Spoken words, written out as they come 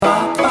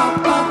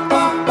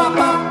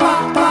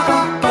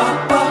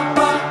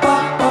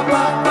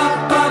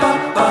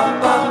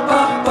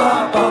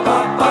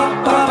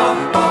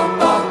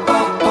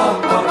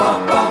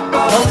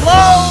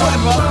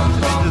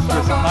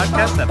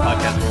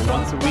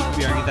week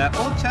we argue that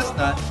Old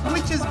Chestnut,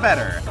 which is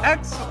better,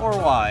 X or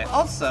Y?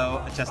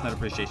 Also, a Chestnut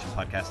Appreciation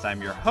Podcast.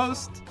 I'm your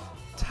host,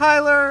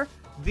 Tyler,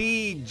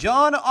 the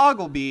John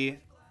Ogilvy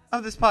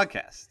of this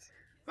podcast.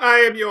 I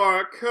am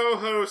your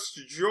co-host,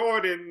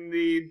 Jordan,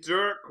 the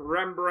Dirk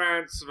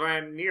Rembrandt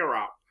Van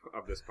Nierop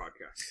of this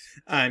podcast.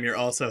 I'm your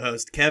also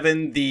host,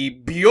 Kevin, the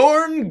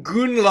Bjorn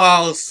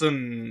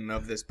Gunnlaugson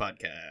of this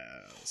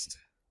podcast.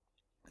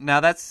 Now,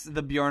 that's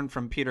the Bjorn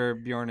from Peter,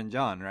 Bjorn, and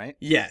John, right?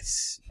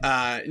 Yes.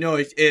 No,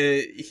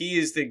 he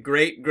is the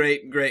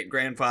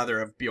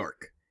great-great-great-grandfather of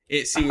Bjork.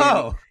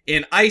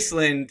 In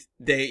Iceland,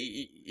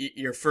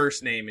 your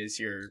first name is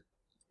your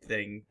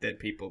thing that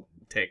people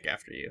take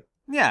after you.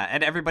 Yeah,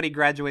 and everybody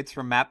graduates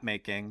from map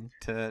making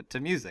to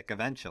music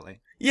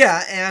eventually.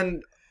 Yeah,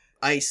 and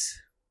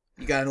ice.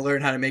 You gotta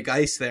learn how to make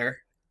ice there.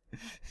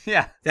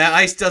 Yeah. That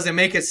ice doesn't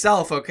make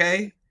itself,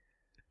 okay?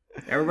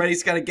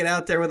 Everybody's gotta get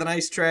out there with an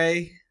ice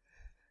tray,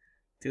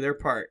 do their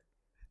part.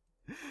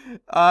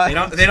 They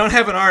don't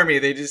have an army,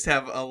 they just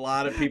have a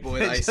lot of people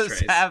with ice trays. They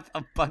just have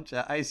a bunch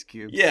of ice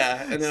cubes.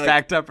 Yeah. And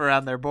stacked up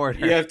around their border.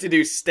 You have to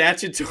do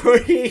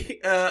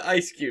statutory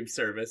ice cube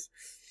service.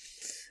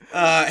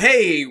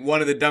 Hey,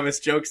 one of the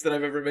dumbest jokes that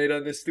I've ever made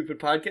on this stupid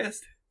podcast.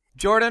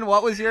 Jordan,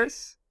 what was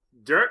yours?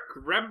 Dirk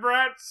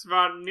Rembrandt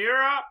Van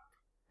Nierop.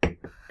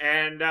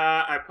 And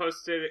I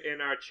posted in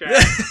our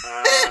chat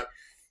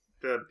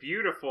the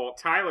beautiful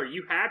Tyler,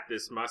 you had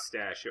this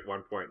mustache at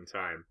one point in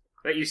time.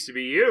 That used to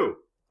be you.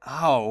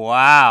 Oh,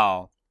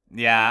 wow.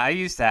 Yeah, I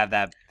used to have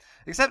that.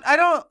 Except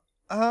I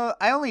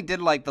only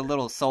did like the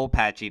little soul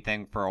patchy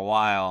thing for a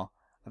while.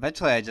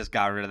 Eventually, I just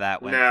got rid of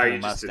that. No, you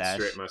just did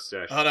straight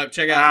mustache. Hold up,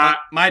 check out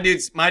my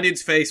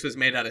dude's face was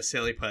made out of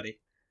silly putty.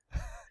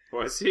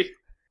 Was he?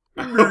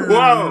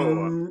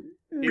 Whoa!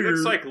 He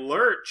looks like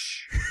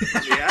Lurch.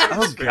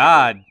 Oh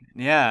God,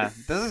 yeah.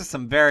 Those are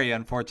some very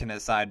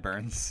unfortunate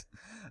sideburns.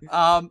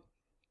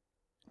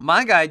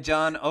 My guy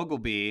John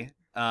Ogilvy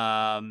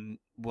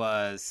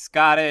was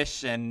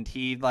Scottish, and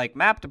he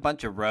mapped a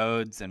bunch of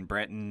roads in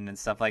Britain and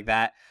stuff like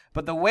that.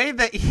 But the way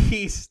that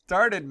he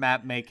started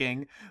map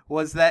making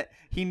was that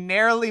he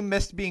narrowly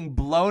missed being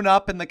blown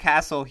up in the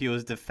castle he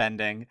was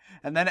defending,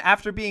 and then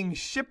after being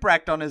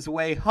shipwrecked on his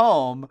way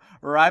home,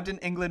 arrived in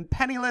England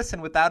penniless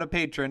and without a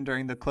patron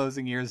during the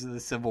closing years of the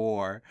Civil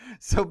War.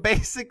 So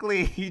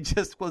basically, he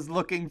just was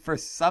looking for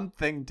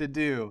something to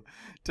do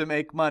to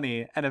make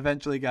money, and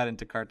eventually got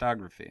into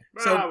cartography.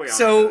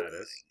 So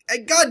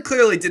God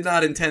clearly did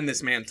not intend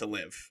this man to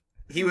live.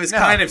 He was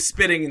kind of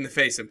spitting in the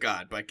face of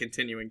God by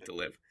continuing to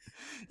live.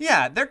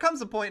 Yeah, there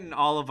comes a point in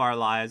all of our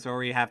lives where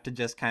we have to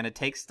just kind of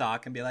take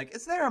stock and be like,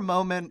 is there a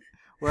moment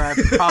where I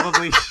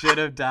probably should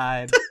have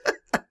died?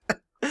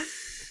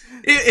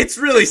 It's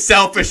really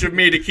selfish of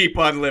me to keep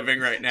on living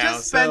right now.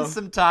 Just spend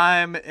some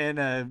time in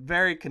a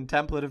very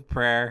contemplative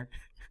prayer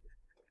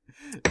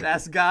to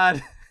ask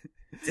God.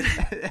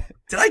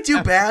 Did I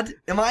do bad?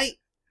 Am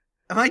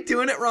I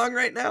doing it wrong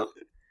right now?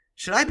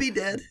 Should I be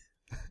dead?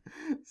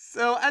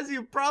 So, as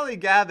you've probably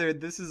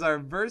gathered, this is our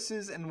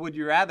Versus and Would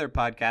You Rather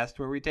podcast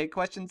where we take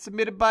questions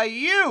submitted by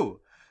you,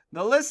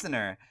 the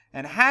listener,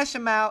 and hash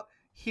them out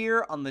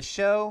here on the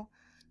show,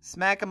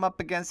 smack them up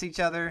against each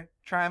other,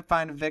 try and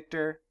find a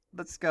victor.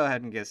 Let's go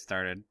ahead and get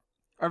started.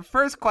 Our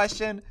first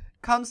question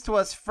comes to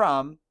us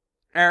from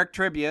Eric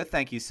Trivia.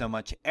 Thank you so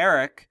much,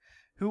 Eric,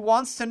 who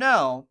wants to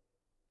know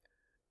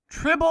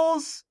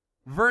Tribbles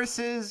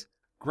versus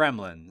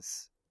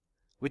Gremlins.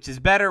 Which is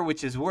better,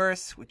 which is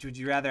worse? Which would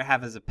you rather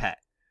have as a pet?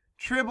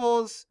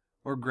 Tribbles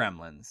or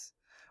Gremlins?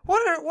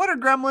 What are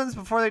Gremlins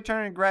before they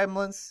turn into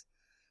Gremlins?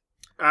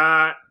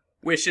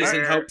 Wishes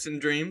and hopes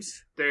and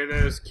dreams. They're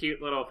those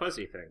cute little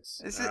fuzzy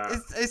things.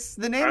 It's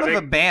the name of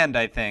a band,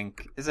 I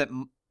think. Is it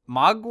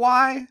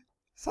Mogwai?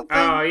 Something?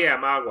 Oh, yeah,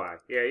 Mogwai.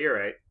 Yeah, you're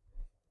right.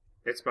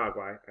 It's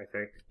Mogwai, I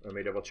think. Let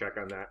me double check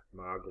on that.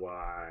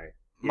 Mogwai.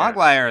 Yes.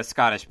 Mogwai are a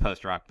Scottish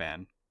post-rock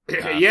band.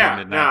 Formed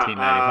in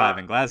 1995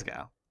 in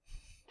Glasgow.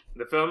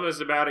 The film is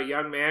about a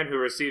young man who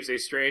receives a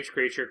strange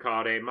creature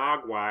called a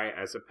Mogwai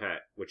as a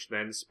pet, which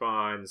then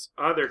spawns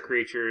other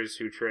creatures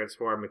who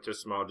transform into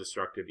small,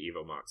 destructive,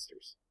 evil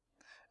monsters.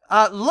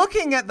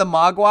 Looking at the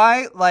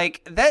Mogwai,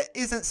 that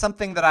isn't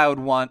something that I would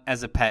want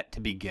as a pet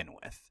to begin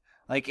with.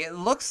 It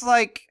looks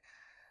like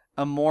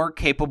a more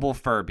capable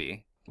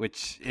Furby,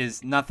 which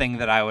is nothing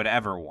that I would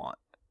ever want.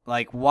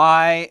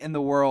 Why in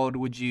the world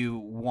would you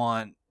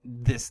want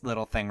this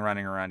little thing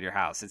running around your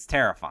house? It's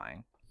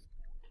terrifying.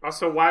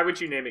 Also, why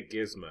would you name it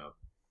Gizmo?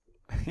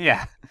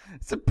 Yeah,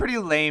 it's a pretty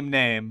lame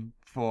name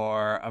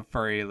for a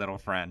furry little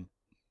friend.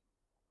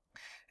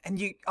 And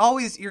you're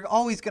always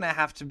going to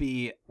have to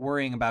be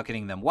worrying about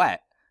getting them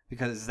wet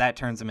because that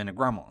turns them into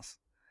gremlins.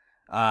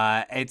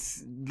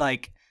 It's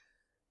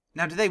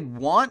now, do they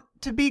want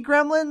to be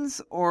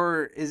gremlins,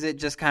 or is it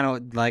just kind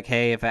of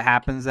hey, if it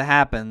happens, it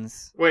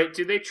happens? Wait,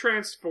 do they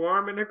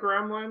transform into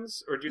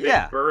gremlins, or do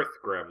they birth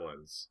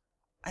gremlins?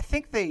 I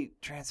think they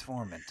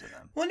transform into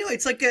them. Well, no,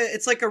 it's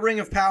like a Ring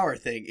of Power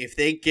thing. If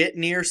they get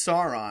near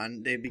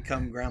Sauron, they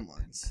become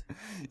gremlins.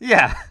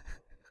 Yeah.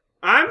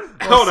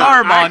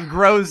 Saruman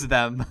grows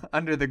them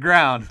under the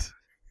ground.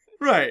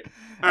 Right.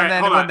 And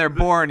then when they're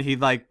born, he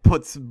like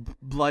puts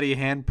bloody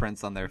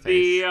handprints on their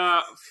face.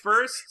 The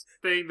first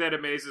thing that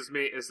amazes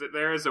me is that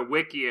there is a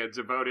Wikia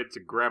devoted to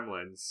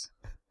gremlins.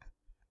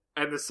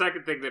 And the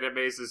second thing that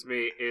amazes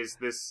me is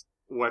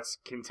what's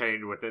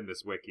contained within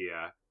this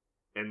Wikia.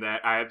 And that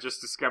I have just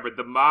discovered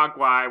the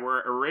Mogwai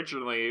were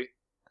originally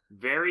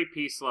very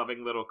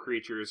peace-loving little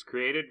creatures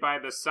created by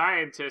the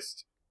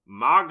scientist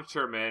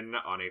Mogterman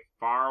on a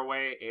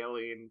faraway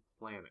alien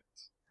planet.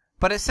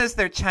 But it says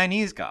they're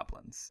Chinese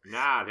goblins.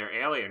 Nah, they're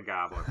alien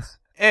goblins.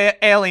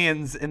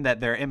 Aliens in that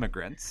they're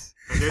immigrants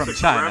There's from a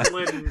China.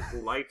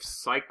 gremlin life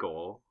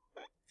cycle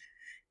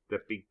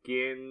that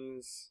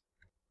begins...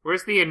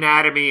 Where's the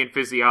anatomy and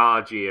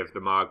physiology of the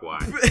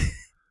Mogwai?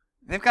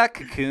 They've got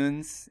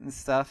cocoons and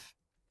stuff.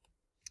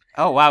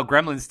 Oh, wow,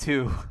 Gremlins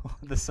 2.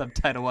 The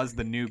subtitle was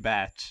The New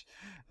Batch.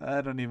 I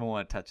don't even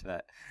want to touch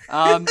that.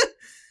 I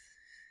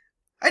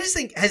just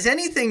think, has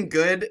anything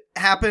good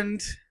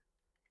happened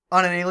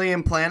on an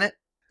alien planet?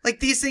 Like,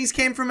 these things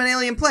came from an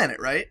alien planet,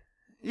 right?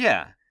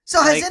 Yeah.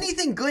 So has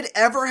anything good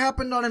ever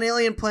happened on an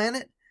alien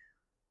planet?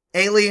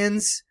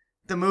 Aliens,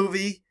 the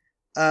movie,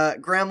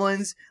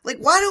 Gremlins. Like,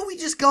 why don't we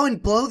just go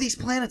and blow these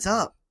planets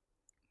up?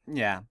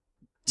 Yeah.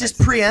 Just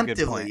that's a good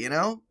preemptively, point. you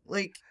know?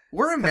 Like,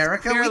 we're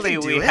America, Clearly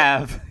we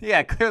can do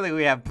it. Clearly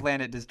we have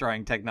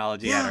planet-destroying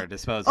technology at our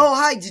disposal. Oh,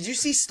 hi, did you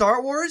see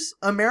Star Wars?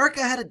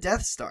 America had a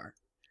Death Star.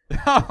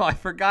 Oh, I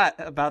forgot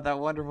about that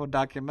wonderful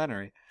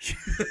documentary.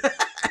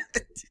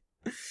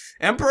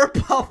 Emperor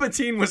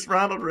Palpatine was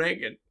Ronald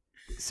Reagan.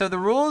 So the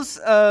rules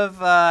of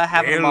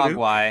having a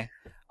Mogwai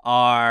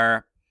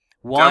are,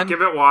 one, Don't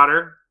give it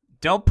water.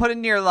 don't put it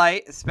near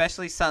light,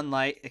 especially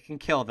sunlight. It can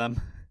kill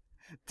them.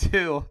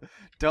 2,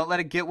 don't let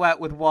it get wet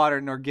with water,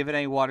 nor give it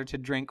any water to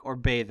drink or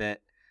bathe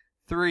it.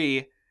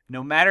 3,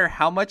 no matter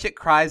how much it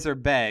cries or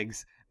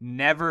begs,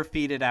 never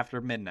feed it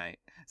after midnight.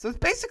 So it's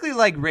basically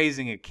like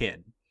raising a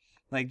kid.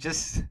 Like,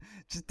 just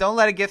don't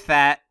let it get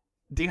fat,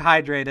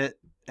 dehydrate it,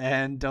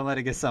 and don't let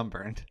it get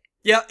sunburned.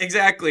 Yeah,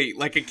 exactly.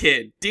 Like a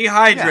kid.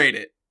 Dehydrate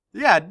it.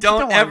 Yeah,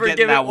 Don't ever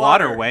give that it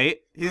water. water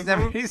weight. He's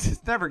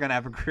never gonna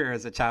have a career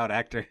as a child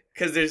actor.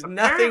 Because there's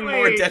nothing more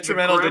Apparently,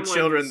 detrimental the to Gremlins-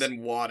 children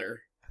than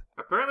water.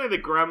 Apparently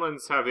the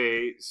gremlins have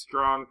a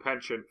strong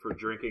penchant for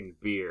drinking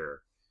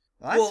beer.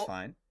 Well, that's Well,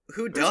 fine.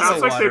 Who It doesn't?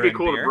 sounds like water they'd be and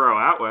cool beer. to grow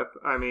out with.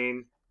 I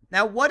mean...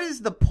 Now, what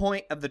is the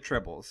point of the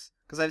Tribbles?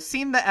 Because I've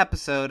seen the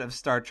episode of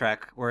Star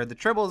Trek where the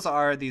Tribbles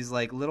are these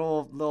like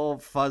little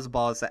fuzz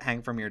balls that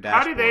hang from your How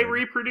dashboard. do they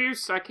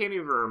reproduce? I can't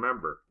even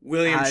remember.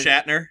 William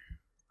Shatner.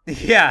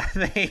 Yeah,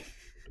 they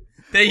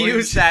William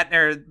use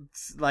Shatner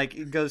like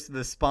it goes to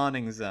the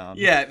spawning zone.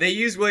 Yeah, they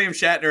use William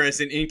Shatner as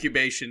an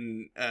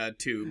incubation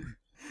tube.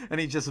 And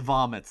he just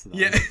vomits them.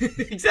 Yeah,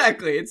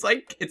 exactly. It's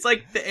like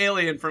the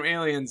alien from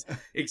Aliens,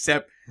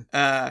 except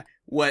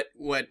what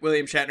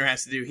William Shatner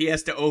has to do, he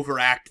has to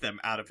overact them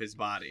out of his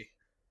body.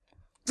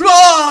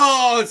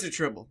 Oh, it's a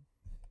Tribble.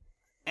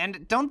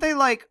 And don't they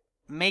like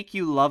make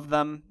you love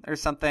them or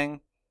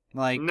something?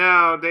 Like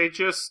No, they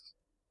just...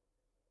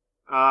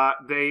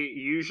 they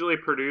usually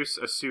produce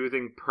a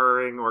soothing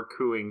purring or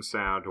cooing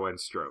sound when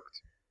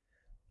stroked.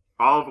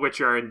 All of which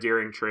are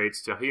endearing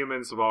traits to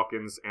humans,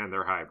 Vulcans, and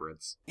their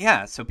hybrids.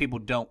 yeah, so people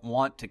don't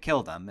want to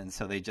kill them, and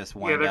so they just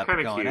wind they're up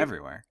kinda going cute.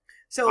 everywhere.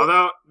 So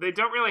Although, they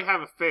don't really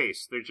have a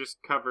face. They're just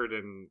covered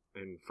in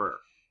fur.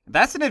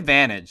 That's an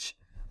advantage.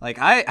 Like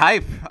I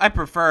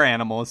prefer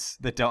animals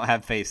that don't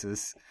have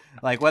faces.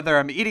 Like whether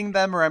I'm eating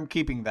them or I'm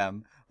keeping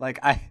them. Like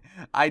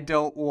I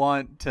don't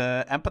want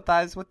to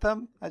empathize with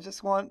them. I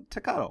just want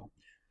to cuddle.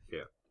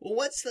 well,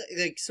 what's the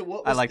like? So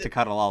what? I Was like to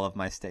cuddle all of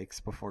my steaks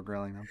before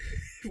grilling them.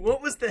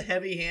 What was the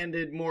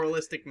heavy-handed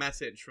moralistic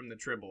message from the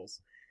Tribbles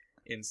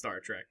in Star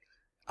Trek?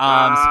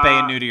 Spay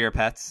and neuter your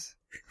pets.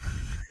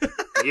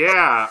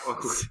 Yeah.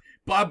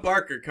 Bob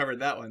Barker covered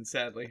that one,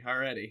 sadly,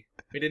 already.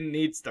 We didn't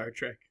need Star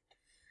Trek.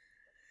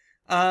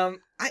 I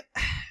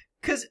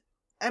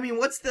mean,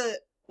 what's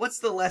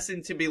the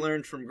lesson to be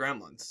learned from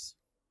Gremlins?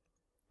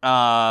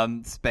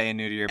 Spay and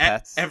neuter your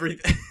pets.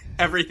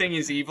 Everything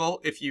is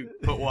evil if you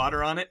put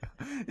water on it.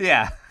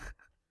 Yeah.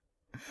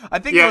 I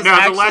think Yeah, it was no,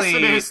 actually... the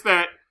lesson is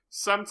that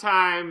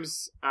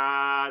sometimes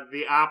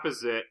the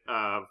opposite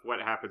of what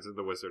happens in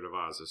The Wizard of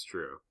Oz is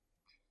true.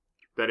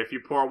 That if you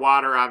pour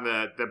water on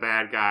the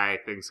bad guy,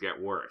 things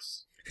get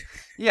worse.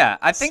 Yeah,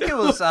 I think it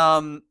was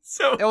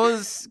it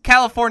was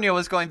California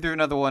was going through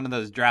another one of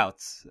those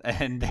droughts,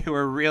 and they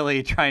were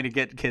really trying to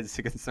get kids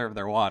to conserve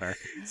their water.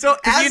 So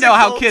Because you know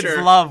how kids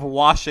love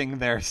washing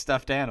their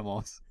stuffed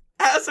animals.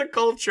 As a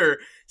culture,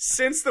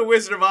 since The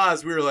Wizard of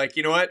Oz, we were like,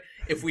 you know what?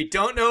 If we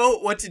don't know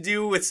what to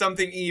do with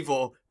something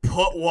evil,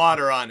 put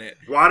water on it.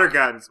 Water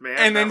guns, man.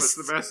 And that then was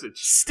the message.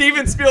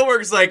 Steven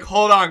Spielberg's like,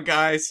 hold on,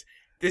 guys.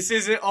 This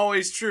isn't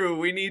always true.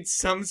 We need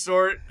some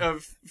sort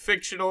of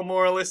fictional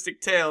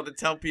moralistic tale to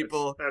tell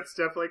people That's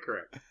definitely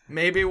correct.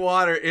 maybe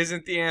water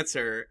isn't the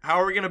answer.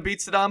 How are we going to beat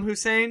Saddam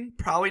Hussein?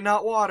 Probably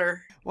not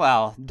water.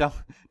 Well,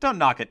 don't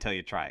knock it till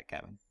you try it,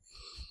 Kevin.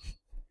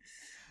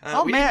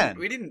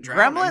 We didn't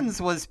drown him. Gremlins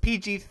was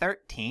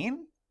PG-13?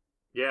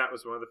 Yeah, it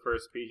was one of the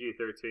first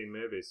PG-13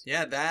 movies.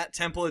 Yeah, that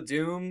Temple of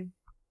Doom.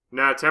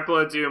 No, Temple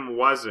of Doom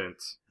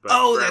wasn't.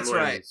 But That's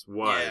right.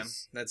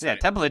 Was. Yeah, that's Yeah, right.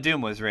 Temple of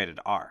Doom was rated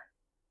R.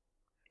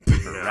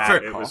 No,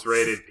 it was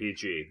rated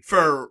PG.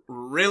 For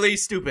really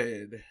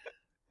stupid.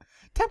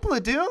 Temple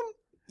of Doom?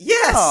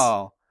 Yes!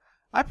 Oh.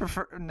 I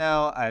prefer...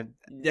 No, I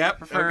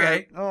prefer...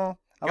 okay. Oh,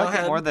 I Go like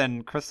ahead. it more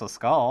than Crystal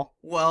Skull.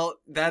 Well,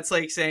 that's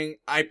like saying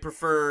I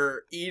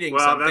prefer eating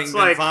Well, something that's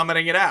than like-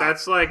 vomiting it out.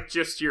 That's like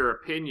just your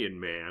opinion,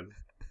 man.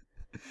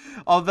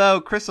 Although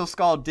Crystal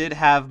Skull did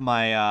have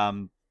my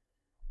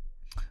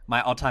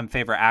my all-time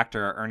favorite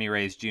actor, Ernie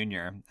Reyes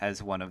Jr.,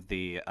 as one of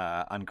the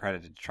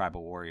uncredited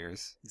tribal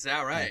warriors. Is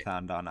that right? I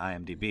found on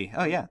IMDb.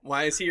 Oh yeah.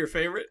 Why is he your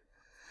favorite?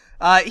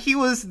 He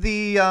was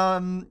the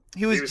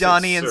he was was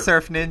Johnny in in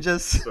Surf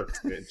Ninjas Surf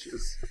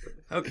Ninjas.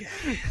 Okay.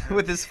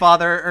 with his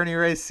father, Ernie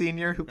Reyes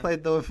Sr., who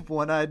played the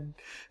one-eyed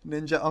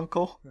ninja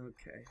uncle.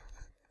 Okay.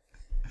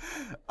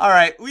 All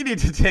right, we need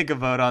to take a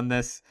vote on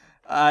this.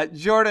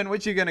 Jordan,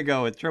 what you gonna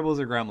go with, Tribbles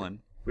or Gremlin?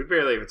 We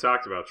barely even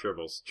talked about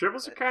Tribbles.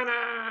 Tribbles are kind of,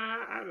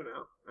 I don't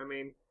know. I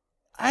mean,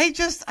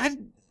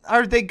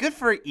 Are they good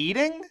for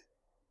eating?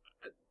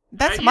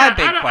 That's yeah, my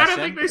big I question.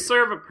 don't think they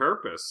serve a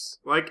purpose.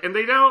 Like, and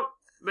they don't.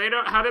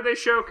 How do they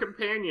show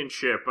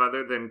companionship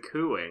other than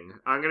cooing?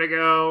 I'm gonna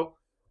go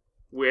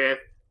with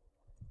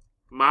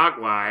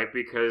Mogwai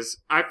because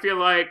I feel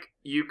like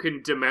you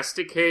can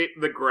domesticate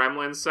the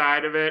gremlin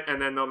side of it, and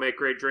then they'll make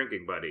great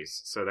drinking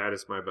buddies. So that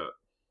is my vote.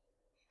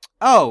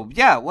 Oh,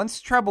 yeah,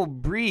 once Treble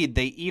breed,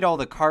 they eat all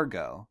the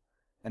cargo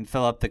and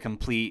fill up the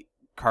complete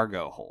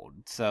cargo hold.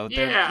 So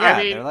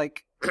they're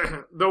like...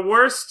 The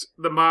worst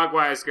the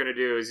Mogwai is gonna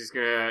do is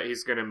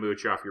he's gonna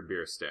mooch off your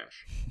beer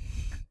stash.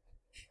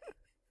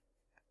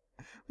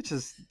 Which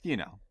is,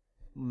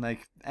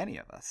 like any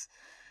of us.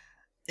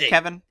 Hey,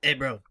 Kevin? Hey,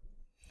 bro.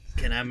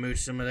 Can I mooch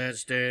some of that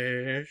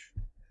stash?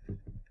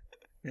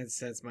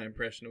 That's my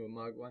impression of a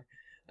Mogwai.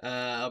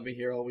 I'll be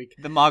here all week.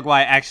 The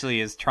Mogwai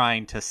actually is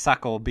trying to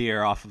suckle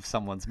beer off of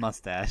someone's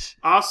mustache.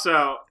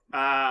 Also,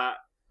 I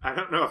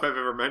don't know if I've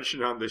ever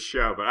mentioned on this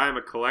show, but I'm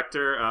a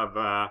collector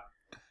of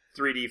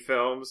 3D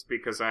films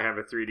because I have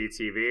a 3D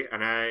TV,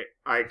 and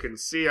I can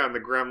see on the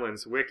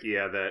Gremlins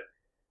Wikia that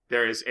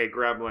there is a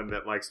gremlin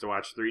that likes to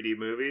watch 3D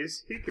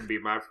movies. He can be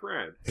my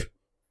friend.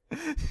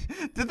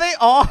 Do they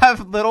all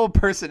have little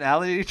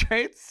personality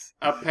traits?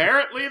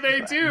 Apparently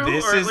they do.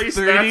 This or at is least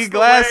 3D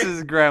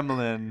glasses,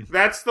 Gremlin.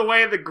 That's the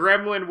way the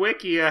Gremlin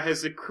Wikia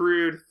has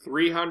accrued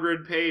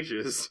 300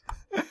 pages.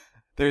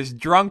 There's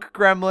drunk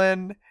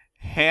Gremlin,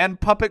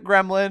 hand puppet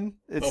Gremlin.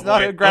 It's Oh,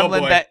 not boy. a Gremlin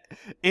Oh, boy. that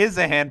is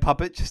a hand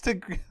puppet, just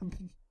a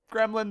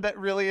Gremlin that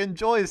really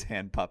enjoys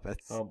hand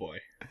puppets. Oh, boy.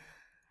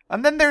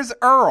 And then there's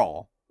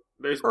Earl.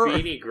 There's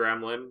Beanie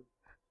Gremlin.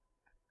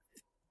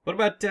 What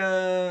about,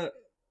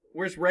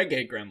 where's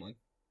Reggae Gremlin?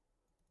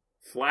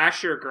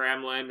 Flasher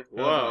Gremlin.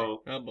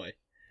 Whoa. Oh, boy.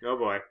 Oh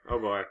boy. Oh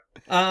boy.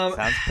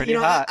 Sounds pretty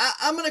hot.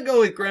 I'm going to go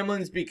with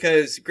Gremlins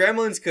because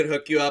Gremlins could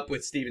hook you up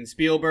with Steven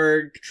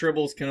Spielberg.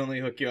 Tribbles can only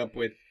hook you up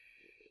with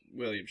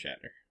William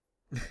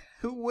Shatner.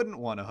 Who wouldn't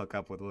want to hook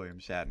up with William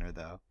Shatner,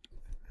 though?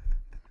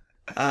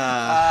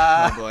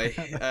 Oh, boy.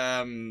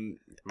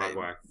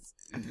 Mogwai.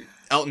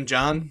 Elton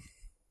John.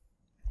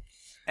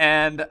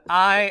 And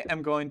I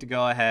am going to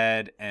go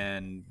ahead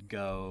and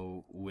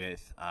go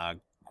with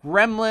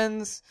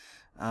Gremlins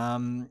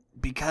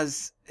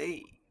because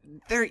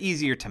they're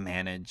easier to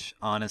manage,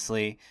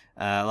 honestly.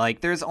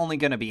 There's only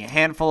going to be a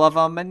handful of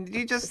them, and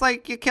you just,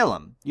 you kill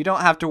them. You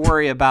don't have to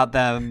worry about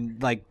them,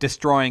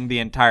 destroying the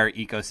entire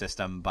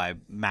ecosystem by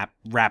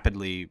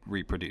rapidly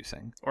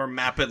reproducing. Or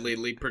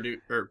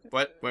Mappidly or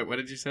what? What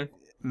did you say?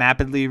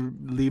 Mappidly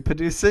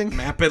reproducing?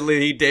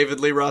 Mappidly David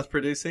Lee Roth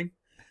producing?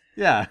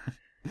 Yeah.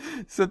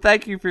 So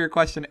thank you for your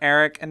question,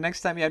 Eric. And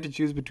next time you have to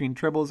choose between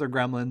Tribbles or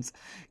Gremlins,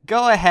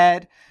 go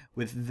ahead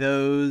with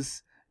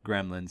those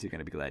Gremlins. You're going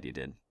to be glad you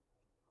did.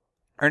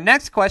 Our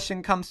next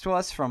question comes to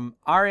us from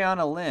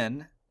Ariana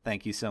Lynn.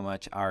 Thank you so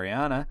much,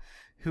 Ariana,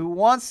 who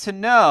wants to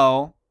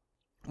know,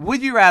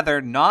 would you rather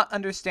not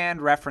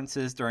understand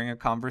references during a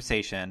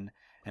conversation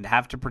and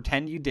have to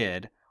pretend you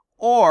did,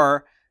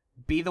 or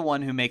be the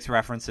one who makes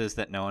references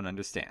that no one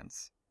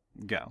understands?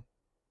 Go.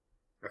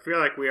 I feel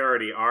like we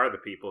already are the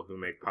people who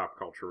make pop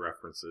culture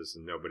references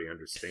and nobody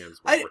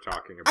understands what we're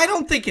talking about. I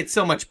don't think it's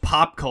so much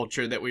pop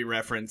culture that we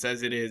reference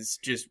as it is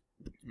just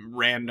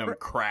random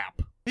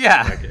crap.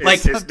 Yeah.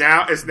 Is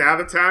now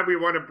the time we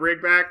want to bring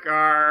back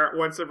our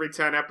once every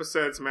 10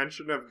 episodes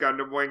mention of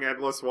Gundam Wing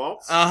Endless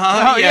Waltz?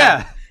 Oh,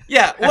 yeah.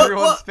 Yeah.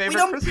 Everyone's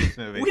favorite Christmas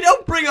movie. We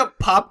don't bring up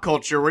pop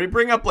culture. We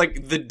bring up,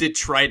 the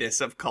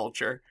detritus of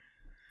culture.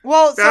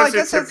 Well, so I Those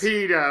guess are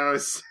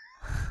torpedoes.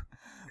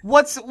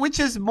 Which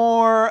is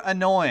more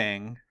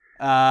annoying?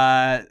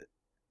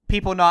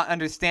 People not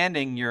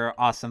understanding your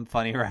awesome,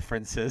 funny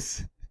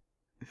references.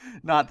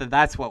 Not that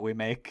that's what we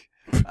make.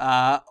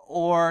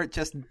 Or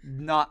just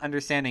not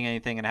understanding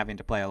anything and having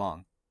to play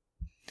along.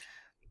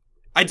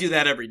 I do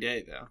that every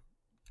day, though.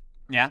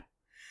 Yeah?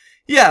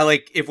 Yeah,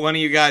 like if one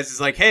of you guys is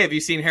like, "Hey, have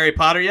you seen Harry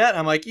Potter yet?"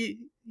 I'm like,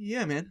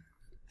 "Yeah, man."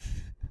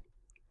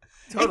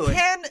 Totally.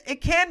 It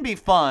can be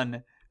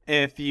fun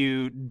if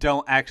you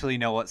don't actually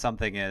know what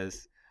something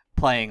is,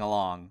 playing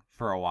along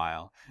for a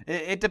while.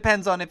 It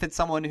depends on if it's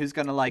someone who's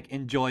gonna like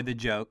enjoy the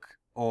joke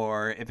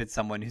or if it's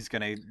someone who's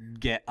gonna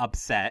get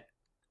upset.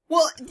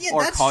 Well, yeah,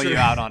 or that's call true. you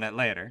out on it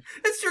later.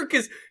 That's true,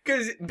 because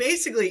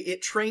basically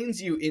it trains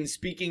you in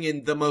speaking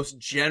in the most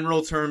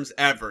general terms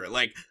ever.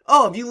 Like,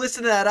 oh, have you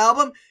listened to that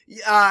album?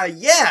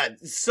 Yeah,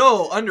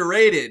 so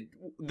underrated.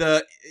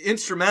 The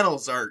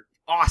instrumentals are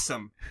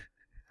awesome,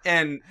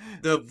 and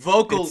the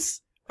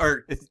vocals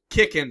are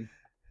kicking.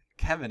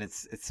 Kevin,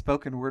 it's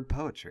spoken word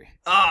poetry.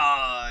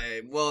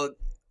 Well,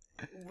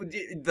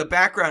 the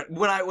background.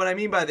 What I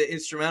mean by the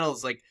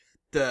instrumentals, like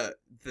the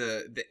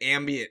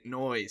ambient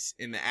noise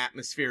in the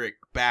atmospheric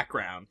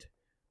background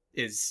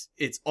it's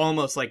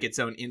almost like its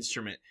own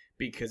instrument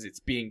because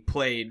it's being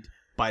played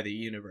by the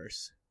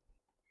universe.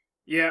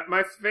 Yeah,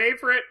 my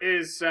favorite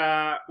is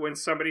when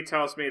somebody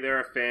tells me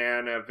they're a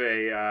fan of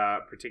a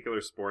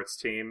particular sports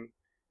team.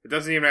 It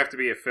doesn't even have to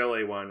be a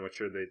Philly one, which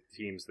are the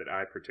teams that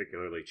I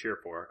particularly cheer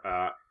for.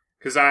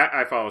 Because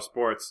I follow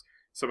sports.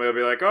 Somebody will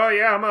be like, "Oh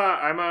yeah,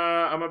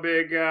 I'm a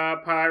big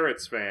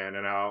Pirates fan,"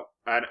 and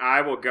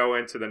I will go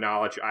into the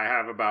knowledge I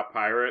have about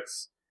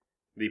Pirates,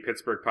 the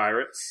Pittsburgh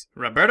Pirates,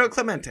 Roberto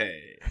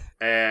Clemente,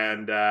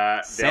 and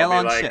sail they'll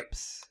on be like,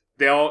 ships.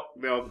 They'll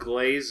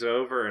glaze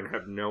over and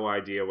have no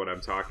idea what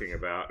I'm talking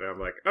about, and I'm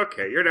like,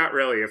 "Okay, you're not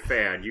really a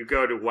fan. You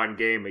go to one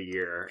game a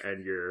year,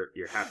 and you're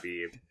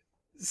happy."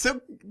 So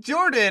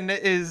Jordan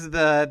is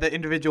the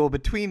individual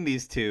between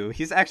these two.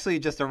 He's actually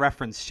just a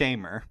reference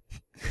shamer.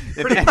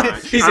 Pretty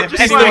much. If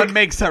anyone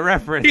makes a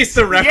reference, he's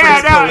the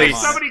reference If police.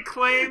 somebody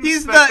claims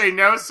He's they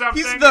know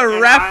something, he's the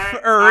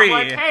referee.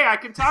 I'm like, hey, I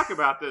can talk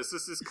about this.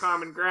 This is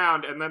common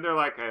ground. And then they're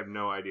like, I have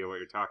no idea what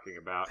you're talking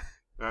about.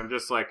 And I'm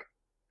just like,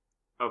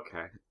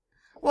 okay.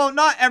 Well,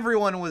 not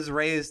everyone was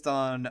raised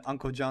on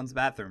Uncle John's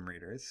Bathroom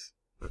Readers.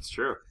 That's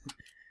true.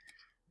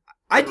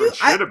 I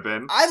should have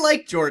been. I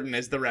like Jordan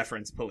as the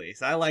reference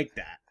police. I like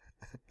that.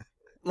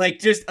 Like,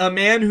 just a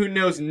man who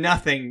knows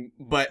nothing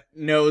but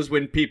knows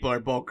when people are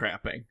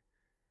bullcrapping.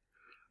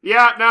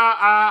 Yeah, no,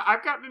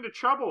 I've gotten into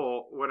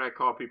trouble when I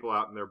call people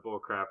out in their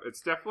bullcrap.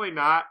 It's definitely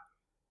not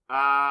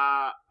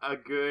a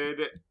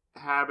good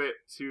habit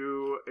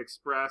to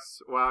express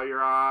while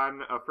you're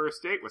on a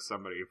first date with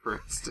somebody, for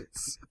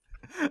instance.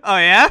 Oh,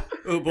 yeah?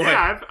 Oh, boy.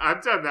 Yeah,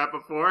 I've done that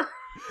before.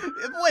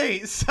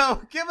 Wait,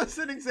 so give us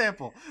an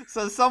example.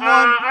 So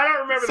I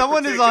don't remember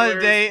someone is on a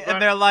date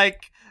and they're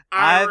like,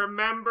 I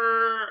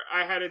remember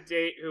I had a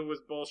date who was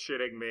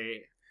bullshitting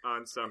me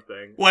on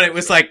something. What, it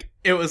was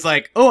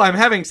like, oh, I'm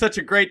having such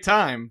a great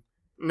time.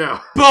 No.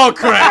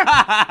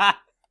 Bullcrap!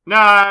 No,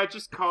 I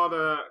just called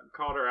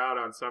her out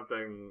on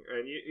something,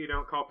 and you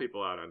don't call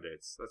people out on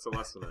dates. That's a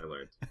lesson I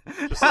learned.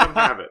 Just let them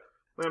have it.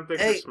 Let them think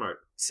they're smart.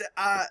 So,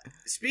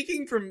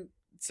 speaking from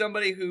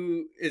somebody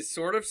who is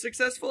sort of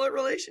successful at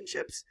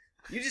relationships,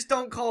 you just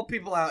don't call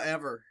people out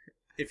ever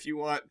if you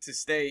want to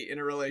stay in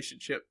a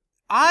relationship.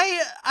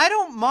 I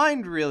don't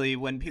mind really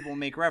when people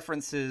make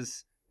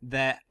references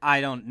that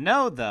I don't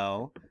know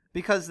though,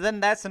 because then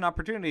that's an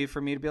opportunity for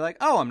me to be like,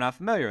 oh, I'm not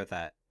familiar with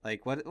that.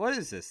 Like, what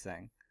is this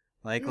thing?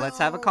 Like, let's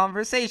have a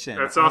conversation.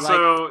 That's or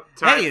also like,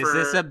 time hey, for... is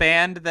this a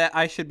band that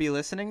I should be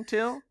listening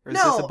to? Or is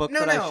this a book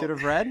that I should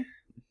have read?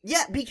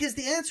 Yeah, because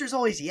the answer is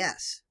always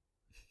yes.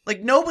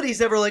 Like,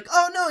 nobody's ever like,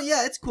 oh, no,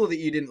 yeah, it's cool that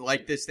you didn't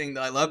like this thing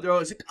that I loved. They're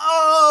always like,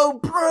 oh,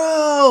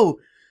 bro,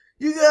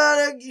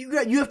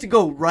 you have to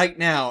go right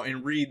now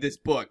and read this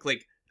book.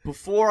 Like,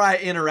 before I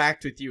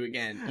interact with you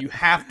again, you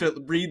have to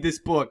read this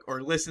book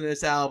or listen to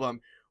this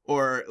album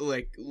or,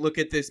 like, look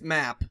at this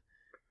map.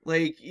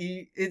 Like,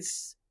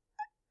 it's,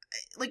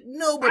 like,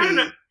 nobody...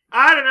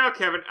 I don't know,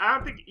 Kevin. I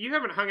don't think... You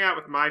haven't hung out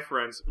with my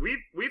friends.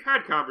 We've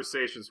had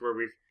conversations where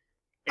we've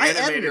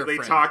animatedly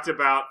talked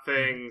about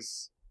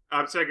things...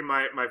 I'm taking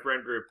my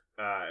friend group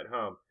at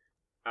home.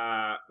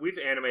 We've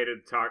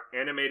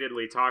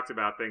animatedly talked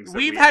about things.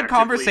 We've had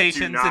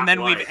conversations and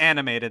then we've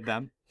animated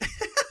them.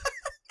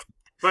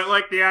 But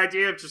like the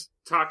idea of just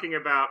talking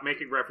about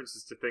making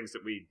references to things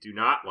that we do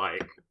not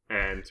like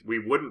and we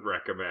wouldn't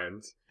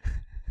recommend.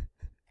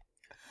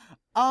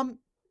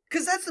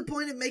 Because that's the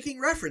point of making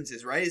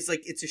references, right? It's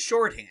like it's a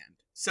shorthand.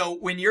 So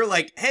when you're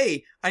like,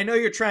 "Hey, I know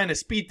you're trying to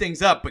speed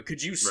things up, but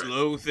could you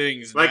slow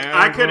things down?" Like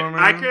I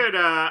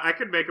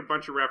could make a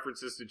bunch of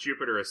references to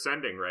Jupiter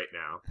Ascending right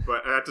now,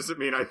 but that doesn't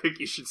mean I think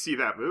you should see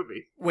that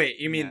movie. Wait,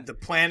 you mean the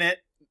planet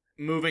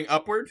moving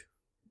upward?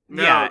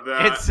 No, yeah,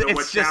 the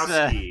it's just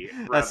a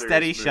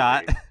steady movie.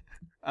 shot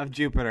of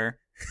Jupiter.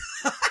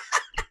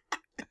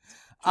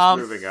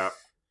 Moving up.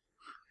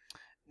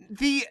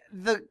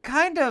 The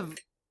kind of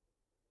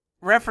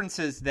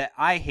references that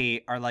I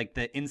hate are like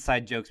the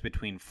inside jokes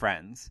between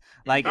friends.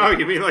 Like, oh,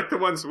 you mean like the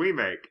ones we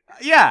make?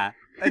 Yeah,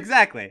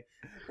 exactly.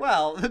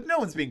 Well, no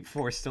one's being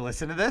forced to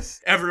listen to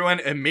this. Everyone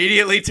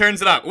immediately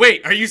turns it off.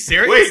 Wait, are you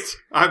serious? Wait,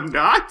 I'm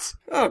not?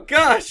 Oh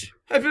gosh,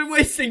 I've been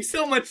wasting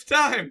so much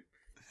time.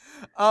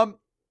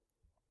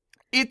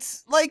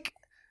 it's like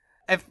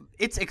if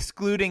it's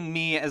excluding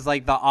me as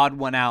like the odd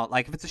one out,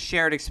 like if it's a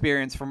shared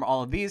experience from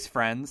all of these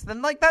friends,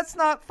 then like that's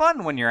not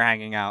fun when you're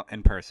hanging out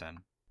in person.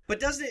 But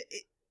doesn't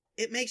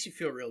it makes you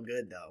feel real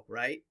good though,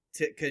 right?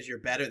 Because you're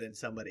better than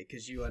somebody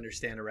because you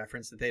understand a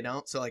reference that they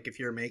don't. So like if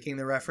you're making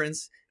the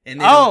reference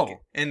and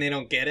they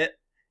don't get it,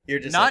 you're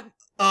just not like,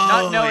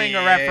 not knowing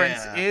a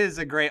reference is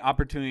a great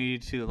opportunity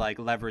to like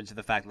leverage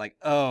the fact like,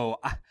 oh,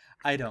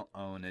 I don't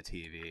own a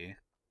TV.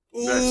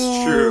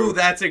 That's true.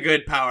 That's a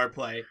good power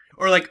play.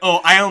 Or like,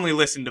 oh, I only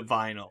listen to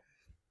vinyl.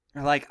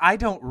 Or like, I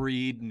don't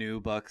read new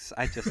books.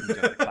 I just enjoy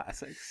the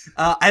classics.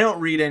 I don't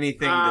read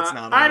anything that's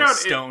not on a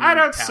stone I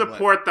don't tablet.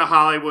 support the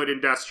Hollywood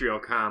industrial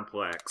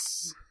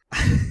complex.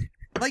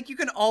 Like, you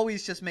can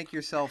always just make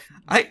yourself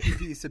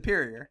be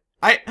superior.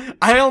 I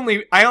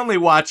only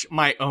watch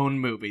my own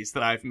movies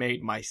that I've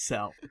made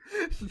myself.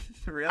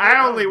 Really?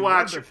 I only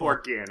watch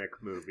organic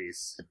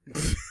movies.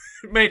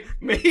 made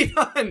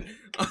on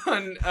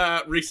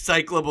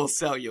recyclable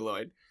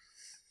celluloid.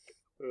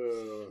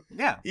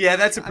 Yeah,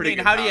 that's a pretty. I mean,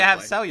 good how do you have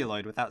play.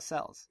 celluloid without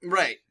cells?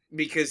 Right,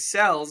 because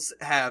cells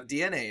have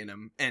DNA in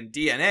them, and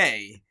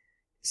DNA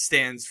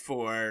stands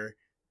for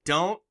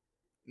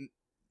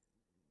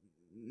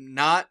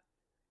not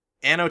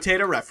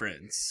annotate a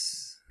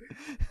reference.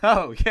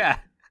 Oh yeah,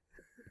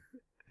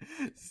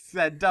 it's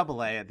that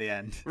double A at the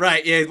end.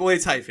 Right, yeah, well,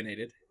 it's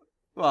hyphenated.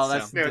 Well,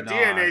 that's no. denied.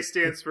 DNA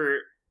stands for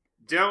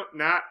don't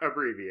not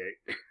abbreviate.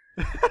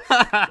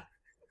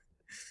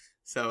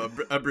 So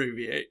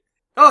abbreviate.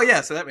 Oh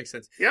yeah, so that makes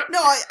sense. Yep. No,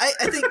 I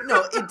think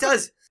no, it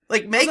does.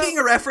 Like making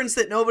a reference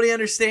that nobody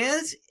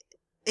understands,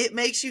 it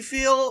makes you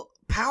feel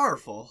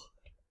powerful.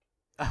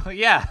 Oh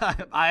yeah,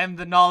 I am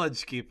the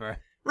knowledge keeper.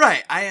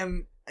 Right,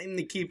 I'm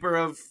the keeper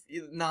of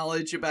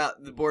knowledge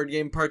about the board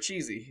game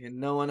Parcheesi, and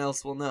no one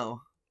else will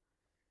know.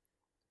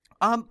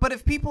 But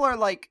if people are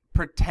like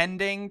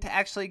pretending to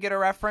actually get a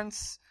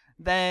reference,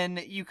 then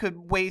you could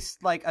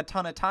waste like a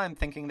ton of time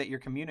thinking that you're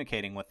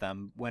communicating with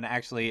them when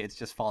actually it's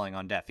just falling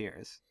on deaf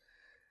ears.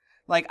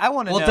 Like, I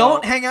want to know... Well,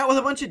 don't hang out with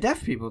a bunch of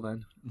deaf people,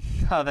 then.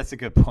 Oh, that's a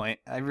good point.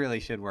 I really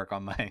should work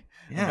on my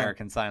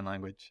American Sign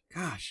Language.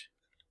 Gosh.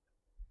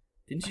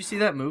 Didn't you see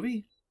that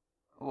movie?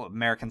 Oh,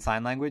 American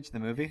Sign Language, the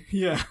movie?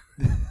 Yeah.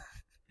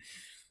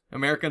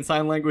 American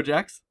Sign Language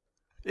X?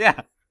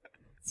 Yeah.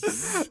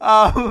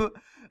 All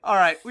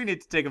right, we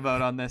need to take a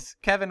vote on this.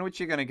 Kevin, which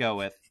you going to go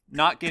with?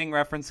 Not getting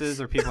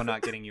references or people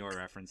not getting your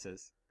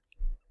references?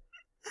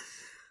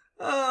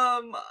 Boy.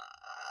 I'm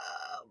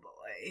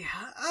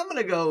going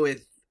to go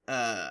with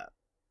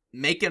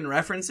making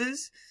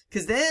references,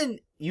 because then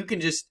you can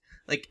just,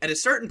 like, at a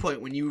certain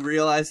point when you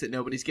realize that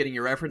nobody's getting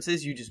your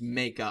references, you just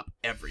make up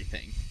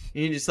everything.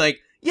 And you're just like,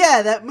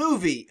 yeah, that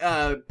movie,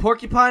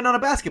 Porcupine on a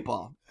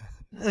Basketball.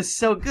 That's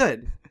so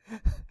good.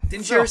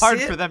 Didn't you ever so hard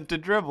see it? for them to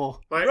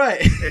dribble. Like, right.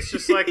 It's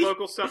just like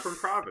local stuff from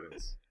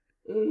Providence.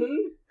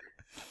 Mm-hmm.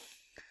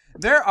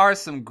 There are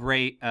some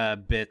great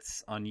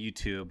bits on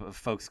YouTube of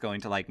folks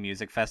going to like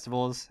music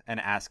festivals and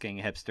asking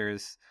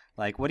hipsters,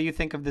 like, what do you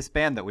think of this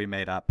band that we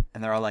made up?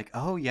 And they're all like,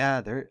 oh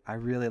yeah, I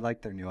really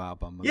like their new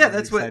album. I'm really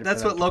that's excited what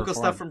for them to local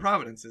perform." stuff from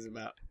Providence is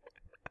about.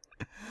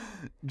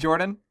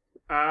 Jordan?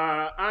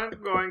 I'm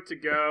going to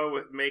go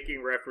with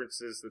making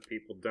references that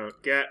people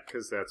don't get,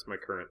 because that's my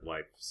current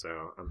life.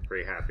 So I'm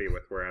pretty happy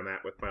with where I'm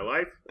at with my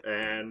life,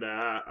 and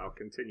I'll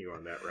continue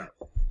on that route.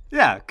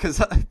 Yeah, because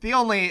the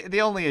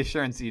only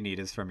assurance you need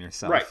is from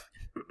yourself. Right.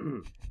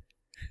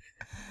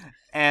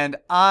 And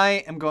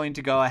I am going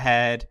to go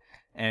ahead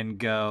and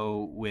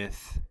go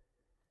with,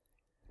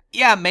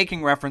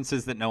 making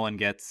references that no one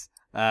gets.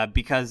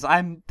 Because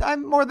I'm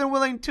more than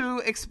willing to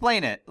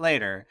explain it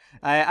later.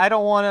 I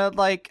don't want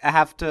to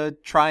have to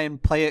try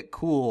and play it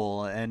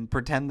cool and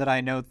pretend that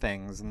I know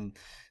things and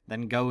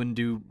then go and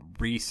do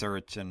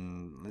research,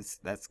 and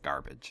that's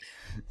garbage.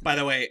 By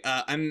the way,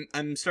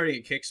 I'm starting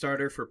a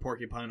Kickstarter for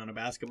Porcupine on a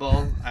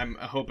Basketball. I'm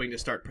hoping to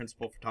start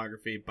principal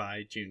photography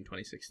by June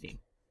 2016.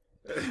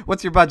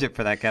 What's your budget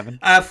for that, Kevin?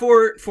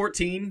 For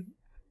 14.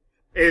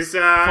 Is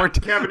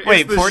Kevin?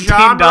 Wait, is the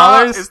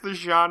 $14? Is the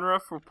genre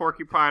for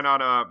Porcupine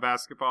on a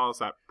Basketball, is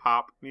that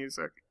pop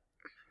music?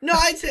 No,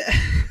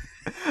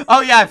 Oh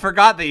yeah, I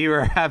forgot that you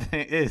were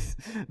having is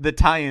the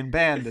tie-in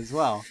band as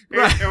well.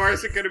 Right. Or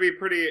is it going to be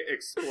pretty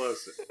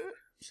explosive?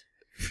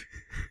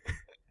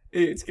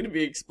 It's going to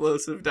be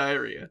explosive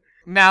diarrhea.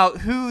 Now,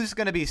 who's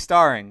going to be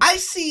starring? I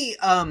see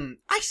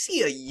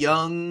a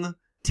young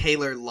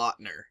Taylor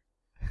Lautner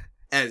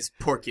as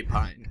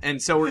Porcupine, and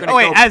so we're gonna. Oh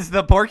wait, go... as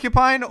the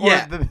Porcupine, or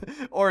Yeah.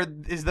 or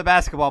is the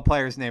basketball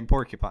player's name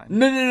Porcupine?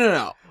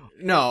 No.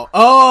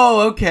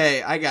 Oh,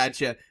 okay, I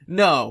gotcha.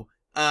 No,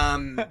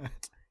 the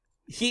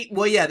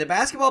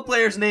basketball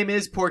player's name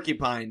is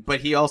Porcupine, but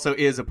he also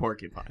is a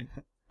porcupine.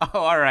 Oh,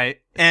 all right.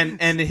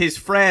 And his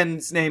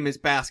friend's name is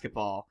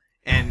Basketball,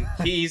 and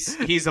he's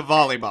a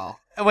volleyball.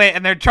 Wait,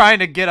 and they're trying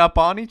to get up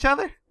on each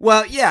other?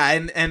 Well, yeah,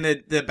 and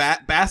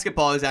the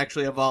basketball is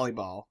actually a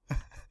volleyball.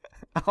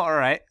 All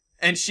right.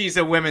 And she's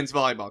a women's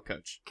volleyball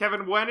coach.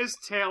 Kevin, when is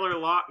Taylor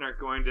Lautner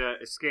going to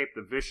escape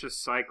the vicious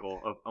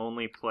cycle of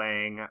only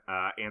playing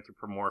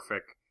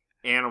anthropomorphic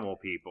animal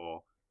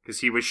people? Because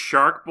he was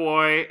Shark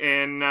Boy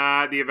in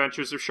The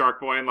Adventures of Shark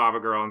Boy and Lava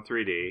Girl in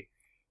 3D.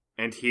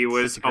 And he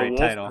was a wolf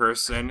title.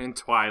 person in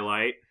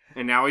Twilight.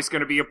 And now he's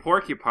going to be a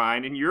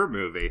porcupine in your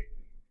movie.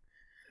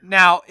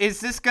 Now,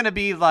 is this going to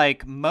be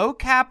like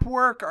mocap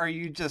work, or are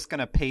you just going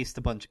to paste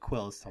a bunch of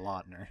quills to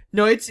Lautner?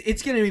 No, it's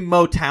going to be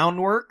Motown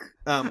work.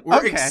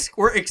 Okay.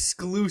 We're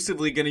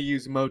exclusively going to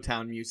use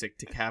Motown music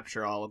to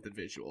capture all of the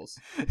visuals.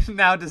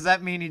 Now, does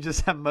that mean you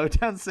just have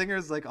Motown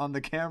singers like on the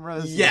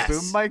cameras, Yes. and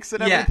boom mics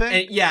and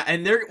everything?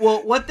 And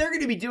what they're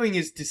going to be doing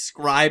is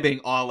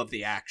describing all of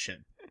the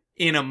action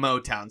in a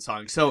Motown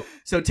song. So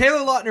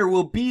Taylor Lautner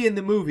will be in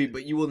the movie,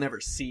 but you will never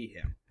see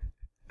him.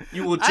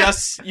 You will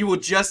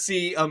just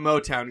see a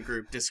Motown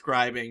group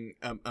describing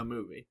a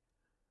movie.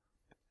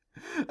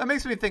 That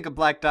makes me think of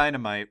Black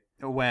Dynamite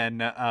when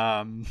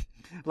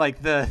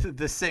like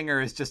the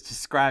singer is just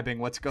describing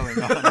what's going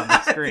on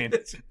the screen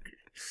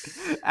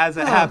as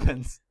it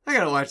happens. I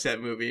gotta watch that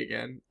movie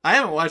again. I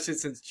haven't watched it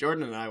since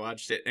Jordan and I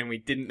watched it, and we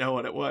didn't know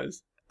what it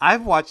was.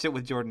 I've watched it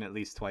with Jordan at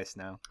least twice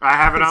now. I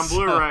have it on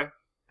Blu-ray.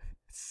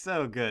 It's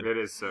so good. It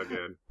is so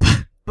good.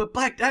 But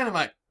Black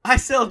Dynamite, I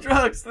sell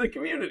drugs to the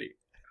community.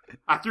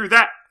 I threw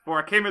that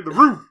before I came in the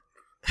room.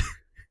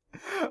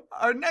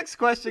 Our next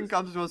question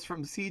comes to us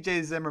from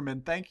CJ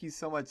Zimmerman. Thank you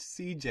so much,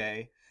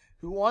 CJ,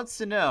 who wants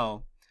to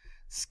know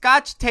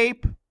Scotch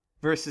tape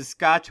versus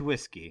Scotch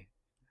whiskey.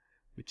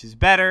 Which is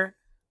better?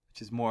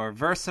 Which is more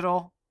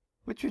versatile?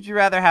 Which would you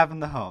rather have in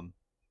the home?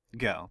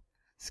 Go.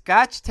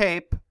 Scotch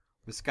tape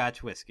or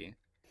Scotch whiskey?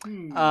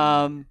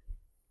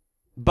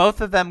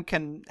 Both of them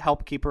can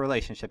help keep a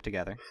relationship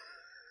together.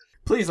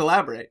 Please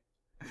elaborate.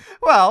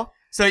 Well,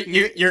 so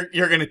you're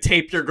gonna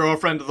tape your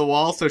girlfriend to the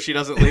wall so she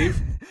doesn't leave?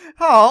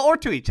 or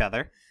to each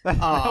other.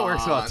 That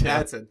works well too.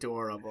 That's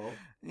adorable.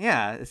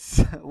 Yeah, it's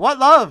what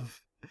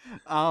love.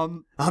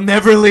 I'll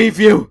never leave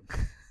you.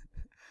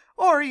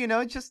 Or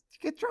just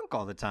get drunk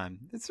all the time.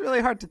 It's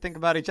really hard to think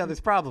about each other's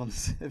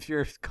problems if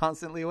you're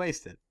constantly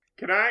wasted.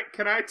 Can I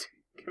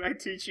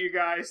teach you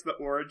guys the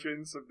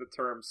origins of the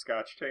term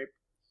Scotch tape?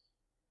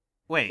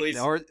 Wait, Please.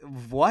 or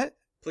what?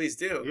 Please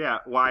do. Yeah,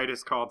 why it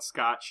is called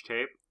Scotch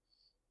tape.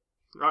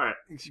 All right,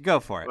 Go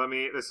for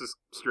it. this is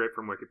straight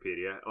from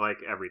Wikipedia, like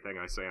everything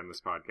I say on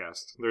this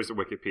podcast. There's a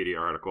Wikipedia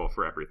article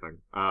for everything.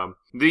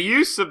 The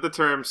use of the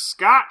term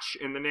Scotch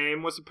in the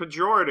name was a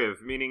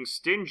pejorative, meaning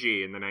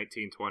stingy in the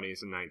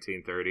 1920s and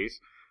 1930s.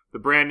 The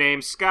brand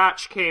name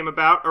Scotch came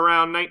about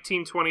around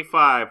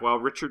 1925 while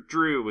Richard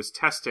Drew was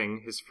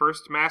testing his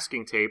first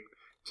masking tape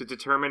to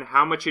determine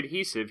how much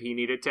adhesive he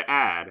needed to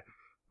add.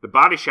 The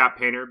body shop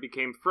painter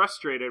became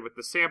frustrated with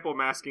the sample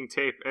masking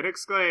tape and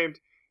exclaimed,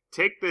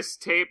 "Take this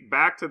tape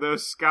back to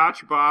those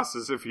Scotch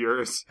bosses of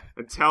yours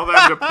and tell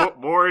them to put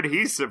more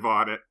adhesive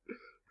on it."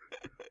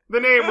 The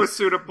name was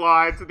soon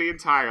applied to the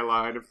entire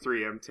line of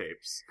 3M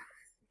tapes.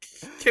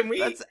 Can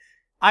we?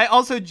 I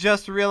also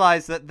just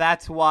realized that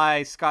that's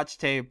why Scotch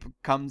tape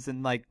comes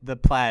in like the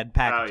plaid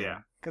packaging. Oh, yeah.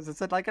 Because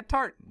it's like a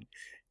tartan.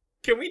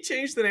 Can we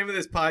change the name of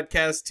this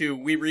podcast to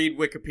 "We Read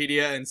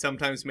Wikipedia and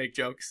Sometimes Make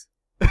Jokes"?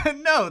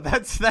 No,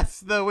 that's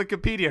the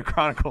Wikipedia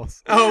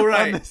Chronicles. Oh,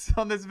 right.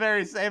 On this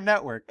very same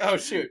network. Oh,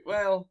 shoot.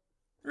 Well,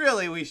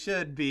 Really, we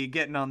should be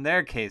getting on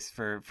their case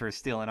for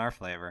stealing our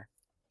flavor.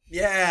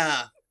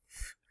 yeah.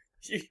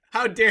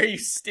 How dare you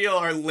steal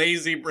our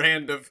lazy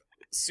brand of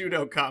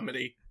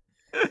pseudo-comedy?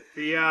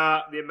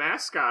 The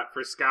mascot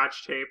for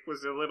Scotch tape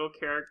was a little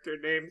character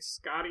named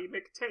Scotty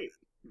McTape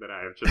that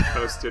I have just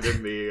posted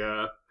in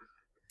the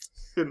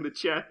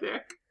chat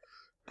there.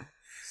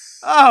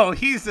 Oh,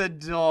 he's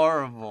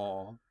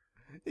adorable.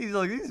 He's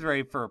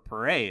ready for a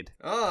parade.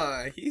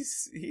 Oh,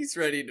 he's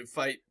ready to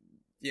fight,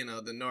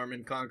 the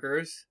Norman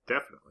conquerors.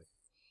 Definitely.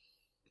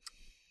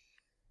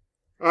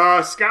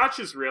 Scotch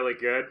is really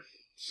good.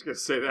 Just gonna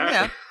say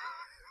that.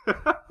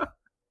 Yeah.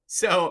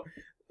 So,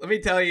 let me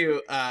tell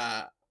you,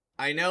 I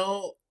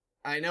know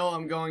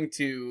I'm going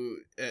to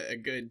a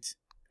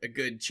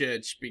good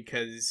church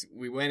because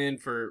we went in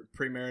for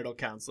premarital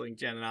counseling,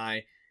 Jen and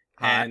I,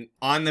 and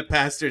on the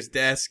pastor's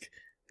desk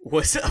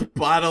was a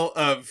bottle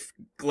of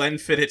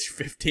Glenfiddich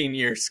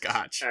 15-year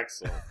Scotch.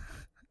 Excellent.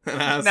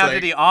 And I was Now, like,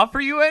 did he offer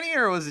you any,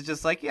 or was it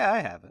just like, yeah, I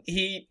have it?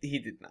 He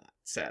did not,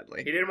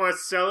 sadly. He didn't want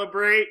to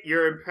celebrate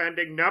your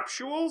impending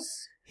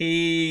nuptials?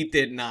 He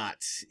did not.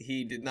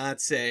 He did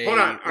not say, Hold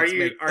on,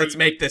 let's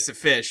make this a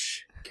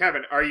fish.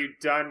 Kevin, are you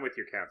done with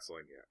your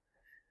counseling yet?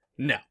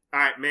 No.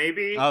 Alright,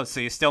 maybe... Oh, so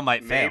you still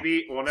might fail.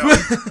 No.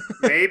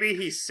 Maybe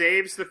he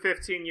saves the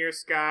 15-year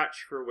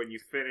Scotch for when you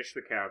finish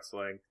the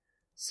counseling.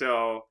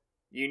 So...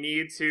 you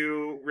need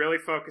to really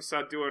focus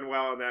on doing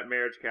well in that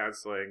marriage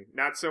counseling.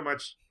 Not so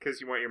much because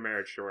you want your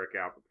marriage to work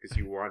out, but because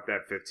you want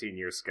that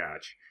 15-year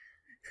Scotch.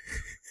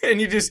 And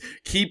you just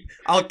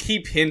I'll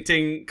keep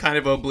hinting kind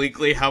of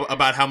obliquely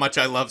about how much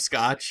I love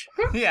scotch.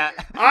 Yeah.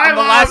 I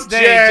love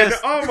Jen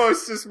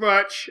almost as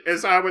much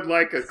as I would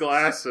like a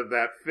glass of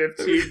that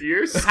 15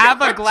 years.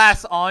 Have a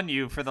glass on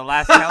you for the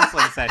last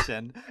counseling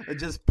session. And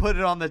just put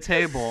it on the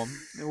table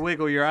and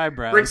wiggle your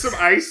eyebrows. Bring some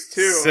ice,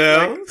 too.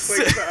 So?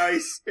 Like the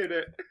ice in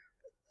it.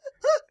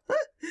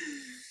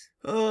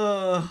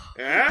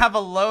 Have a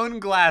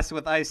lone glass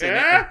with ice in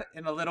it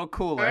in a little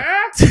cooler.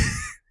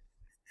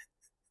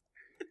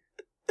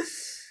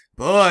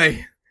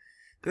 Boy,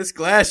 this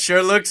glass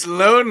sure looks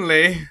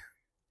lonely.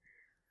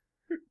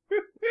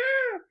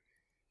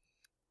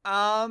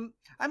 I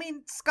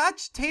mean,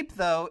 Scotch tape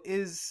though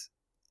is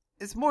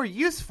more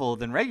useful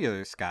than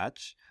regular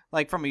Scotch.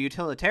 Like from a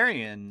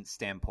utilitarian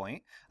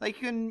standpoint,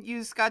 like you can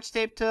use Scotch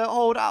tape to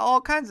hold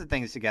all kinds of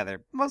things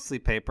together, mostly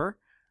paper,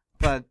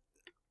 but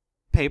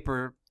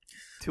paper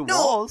to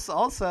walls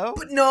also.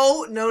 But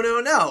no.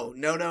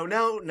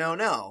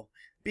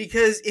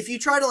 Because if you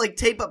try to, like,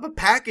 tape up a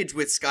package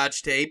with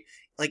Scotch tape,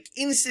 like,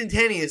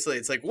 instantaneously,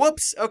 it's like,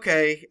 whoops,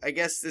 okay, I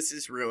guess this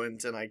is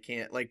ruined and I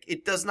can't, like,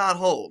 it does not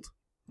hold.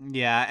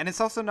 Yeah, and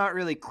it's also not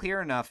really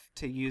clear enough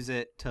to use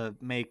it to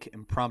make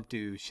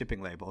impromptu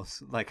shipping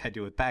labels like I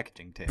do with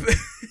packaging tape.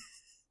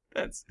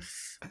 That's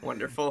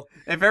wonderful.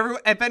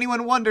 If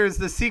anyone wonders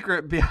the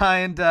secret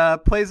behind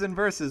Plays and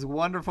Verses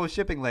wonderful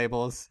shipping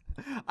labels,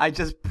 I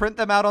just print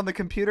them out on the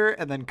computer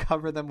and then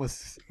cover them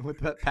with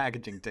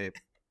packaging tape.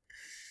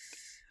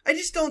 I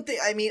just don't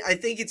think. I mean, I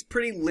think it's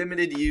pretty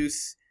limited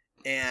use,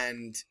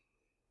 and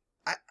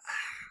I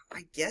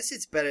guess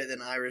it's better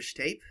than Irish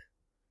tape.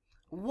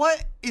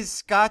 What is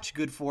Scotch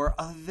good for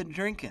other than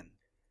drinking?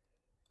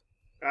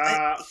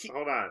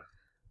 Hold on.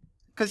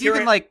 Because you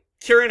can like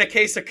curing a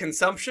case of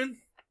consumption.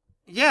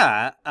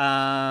 Yeah.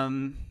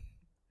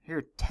 Here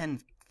are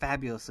 10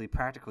 fabulously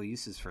practical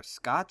uses for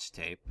Scotch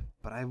tape,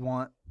 but I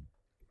want.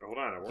 Hold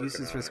on,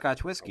 uses for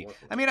Scotch whiskey.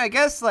 I mean, I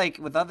guess like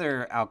with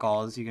other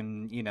alcohols, you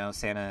can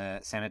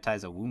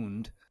sanitize a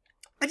wound.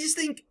 I just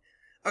think,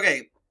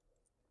 okay,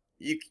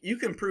 you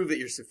can prove that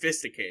you're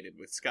sophisticated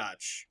with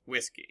Scotch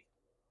whiskey.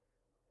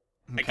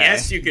 Okay. I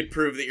guess you could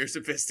prove that you're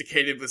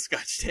sophisticated with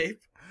Scotch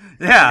tape.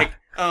 Yeah. Like,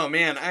 oh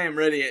man, I am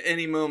ready at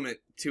any moment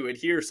to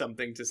adhere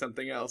something to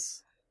something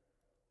else.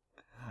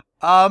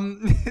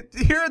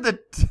 Here are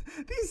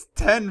these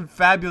 10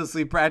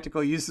 fabulously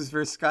practical uses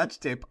for Scotch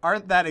tape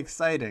aren't that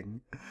exciting.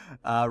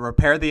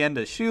 Repair the end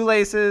of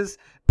shoelaces,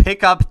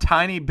 pick up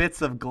tiny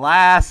bits of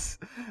glass,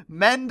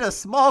 mend a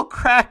small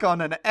crack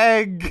on an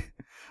egg.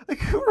 Like,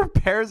 who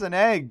repairs an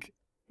egg?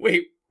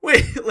 Wait,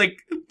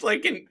 like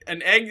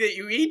an egg that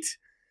you eat?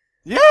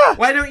 Yeah.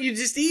 Why don't you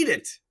just eat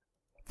it?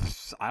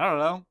 I don't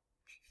know.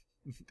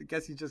 I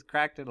guess you just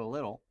cracked it a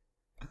little.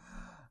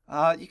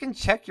 You can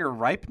check your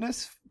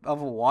ripeness of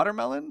a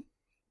watermelon.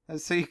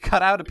 So you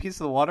cut out a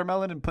piece of the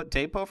watermelon and put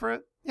tape over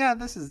it? Yeah,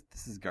 this is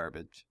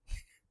garbage.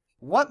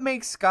 What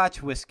makes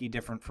Scotch whiskey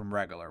different from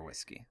regular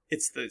whiskey?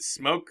 It's the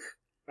smoke.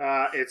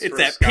 It's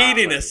that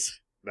peatiness.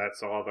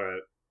 That's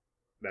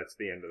that's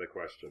the end of the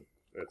question.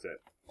 That's it.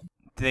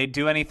 Do they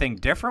do anything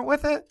different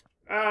with it?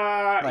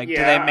 Yeah, do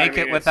they make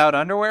it without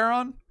underwear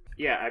on?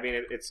 Yeah, I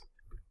mean it's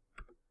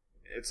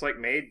like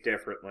made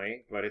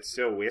differently, but it's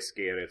still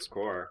whiskey at its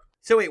core.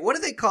 So wait, what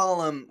do they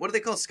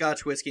call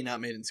Scotch whiskey not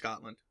made in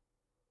Scotland?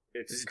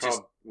 It's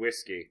called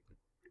whiskey.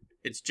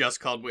 It's just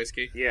called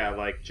whiskey? Yeah,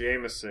 like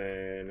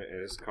Jameson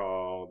is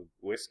called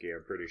whiskey,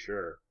 I'm pretty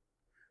sure.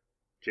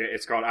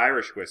 It's called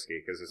Irish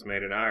whiskey because it's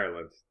made in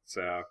Ireland.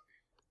 So,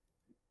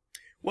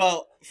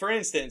 well, for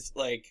instance,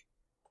 like,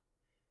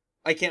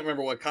 I can't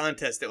remember what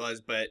contest it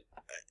was, but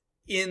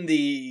in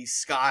the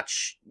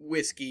Scotch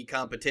whiskey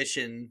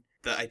competition,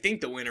 I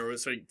think the winner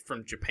was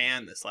from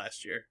Japan this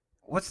last year.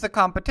 What's the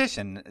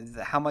competition? Is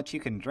it how much you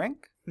can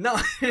drink? No,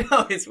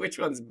 it's which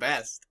one's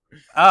best.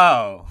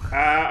 Oh.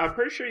 I'm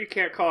pretty sure you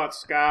can't call it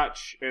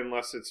Scotch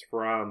unless it's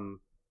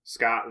from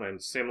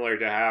Scotland, similar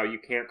to how you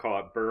can't call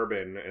it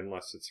bourbon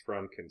unless it's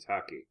from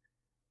Kentucky.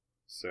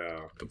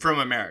 So from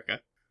America.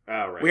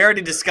 Oh, right. We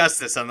already discussed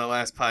this on the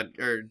last 2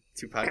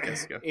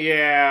 podcasts ago.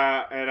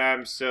 Yeah, and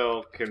I'm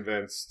still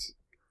convinced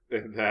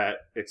that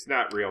it's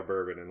not real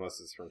bourbon unless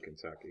it's from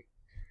Kentucky.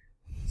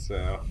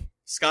 So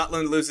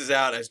Scotland loses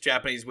out as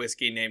Japanese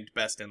whiskey named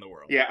best in the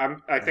world. Yeah,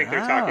 I think they're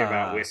talking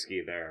about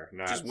whiskey there,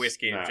 not just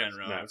whiskey in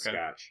general, not okay.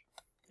 Scotch.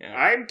 Yeah.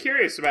 I'm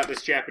curious about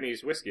this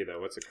Japanese whiskey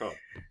though. What's it called?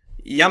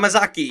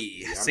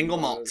 Yamazaki single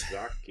malt.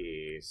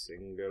 Yamazaki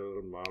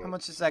single malt. How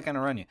much is that going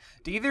to run you?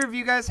 Do either of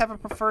you guys have a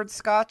preferred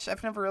Scotch?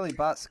 I've never really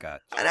bought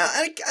Scotch. I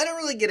don't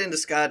really get into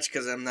Scotch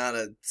because I'm not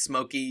a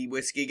smoky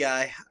whiskey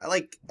guy. I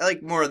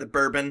like more of the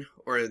bourbon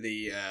or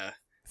the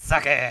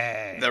sake.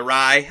 The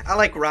rye. I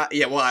like rye.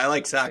 Yeah, well, I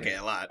like sake a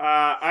lot.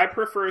 I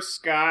prefer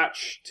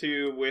Scotch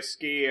to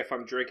whiskey if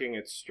I'm drinking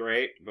it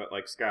straight, but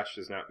like Scotch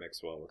does not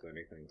mix well with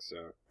anything.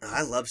 So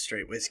I love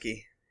straight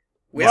whiskey.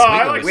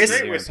 I like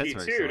straight whiskey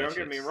too. Don't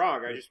get me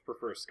wrong. I just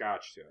prefer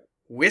Scotch to it.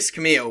 Whisk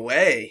me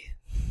away.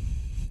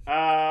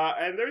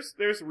 And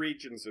there's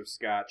regions of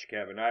scotch,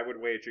 Kevin. I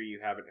would wager you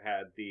haven't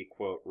had the,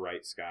 quote,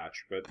 right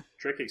scotch, but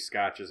drinking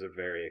scotch is a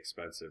very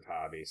expensive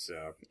hobby,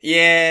 so...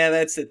 Yeah,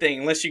 that's the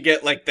thing. Unless you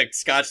get, like, the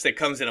scotch that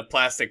comes in a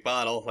plastic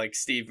bottle, like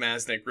Steve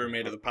Masnick,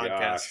 roommate of the podcast.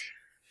 Gosh.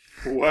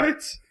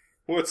 What?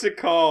 What's it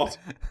called?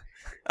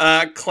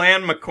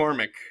 Clan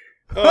McCormick.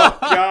 Oh,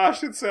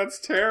 gosh, it sounds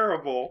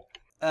terrible.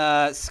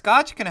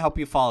 Scotch can help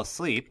you fall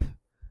asleep.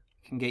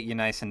 Can get you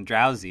nice and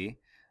drowsy.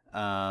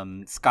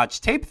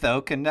 Scotch tape,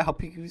 though, can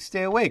help you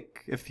stay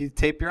awake if you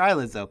tape your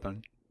eyelids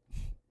open.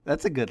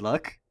 That's a good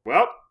look.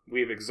 Well,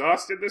 we've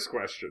exhausted this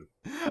question.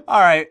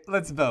 All right,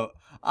 let's vote.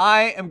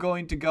 I am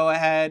going to go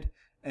ahead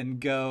and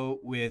go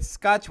with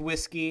Scotch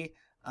whiskey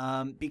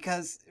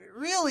because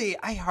really,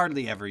 I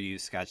hardly ever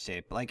use Scotch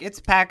tape. Like, it's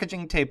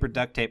packaging tape or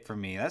duct tape for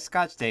me. That's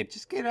Scotch tape.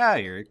 Just get it out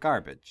of here. It's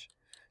garbage.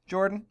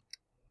 Jordan?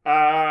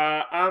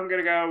 I'm going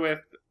to go with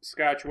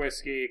Scotch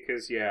whiskey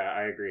because, yeah,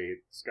 I agree.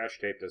 Scotch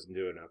tape doesn't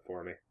do enough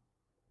for me.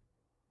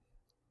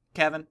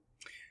 Kevin?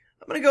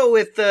 I'm gonna go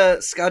with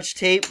Scotch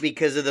tape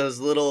because of the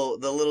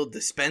little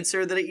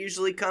dispenser that it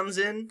usually comes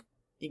in.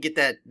 You get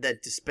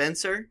that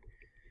dispenser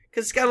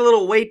because it's got a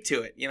little weight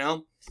to it, you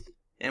know.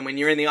 And when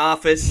you're in the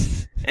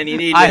office and you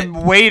need, I'm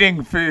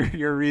waiting for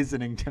your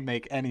reasoning to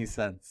make any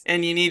sense.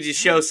 And you need to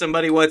show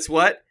somebody what's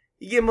what.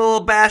 You give them a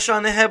little bash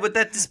on the head with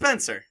that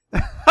dispenser,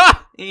 and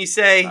you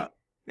say,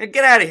 "Now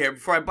get out of here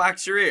before I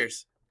box your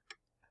ears."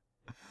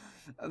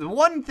 The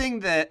one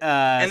thing that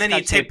and then Scotch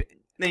you tape.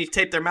 Then you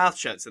tape their mouth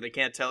shut so they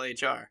can't tell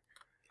HR.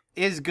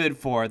 Is good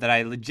for, that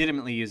I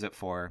legitimately use it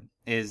for,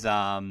 is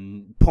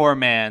poor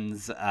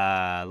man's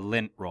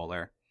lint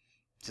roller.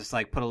 Just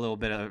like put a little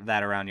bit of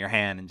that around your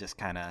hand and just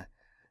kind of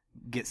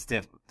get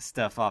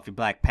stuff off your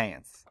black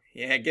pants.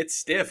 Yeah, get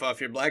stiff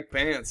off your black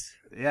pants.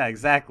 Yeah,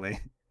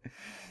 exactly.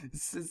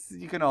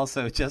 You can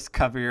also just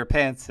cover your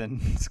pants in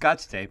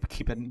Scotch tape,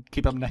 keep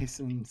them nice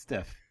and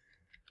stiff.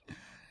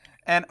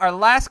 And our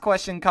last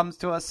question comes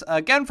to us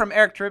again from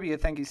Eric Trivia.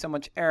 Thank you so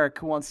much, Eric,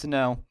 who wants to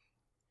know,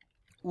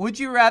 would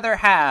you rather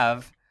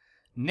have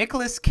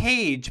Nicolas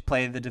Cage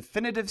play the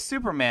definitive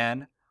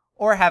Superman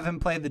or have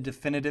him play the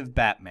definitive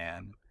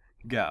Batman?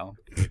 Go.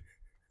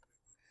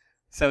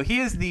 So he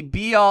is the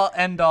be-all,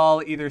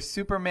 end-all, either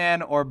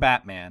Superman or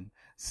Batman.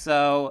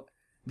 So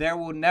there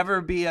will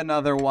never be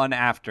another one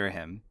after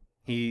him.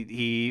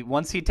 He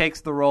once he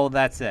takes the role,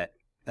 that's it.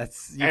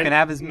 You can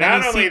have as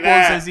many sequels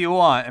as you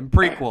want and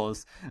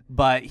prequels,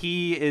 but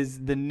he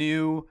is the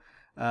new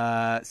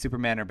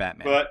Superman or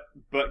Batman.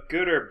 But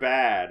good or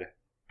bad,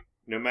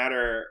 no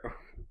matter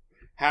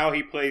how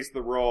he plays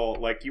the role,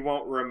 like, you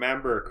won't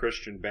remember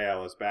Christian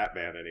Bale as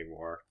Batman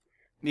anymore.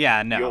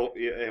 Yeah, no.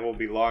 It will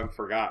be long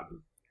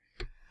forgotten.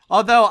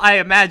 Although I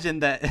imagine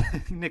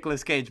that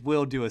Nicolas Cage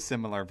will do a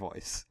similar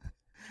voice.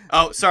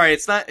 Oh, sorry,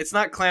 it's not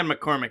Clan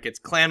McCormick, it's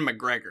Clan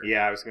McGregor.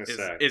 Yeah, I was gonna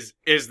say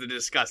is the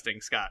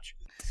disgusting Scotch.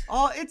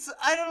 Oh,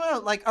 I don't know.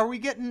 Like, are we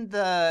getting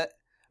the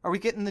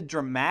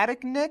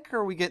dramatic Nick or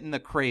are we getting the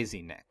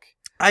crazy Nick?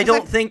 I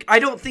don't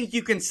think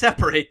you can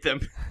separate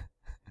them.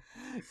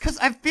 Because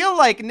I feel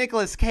like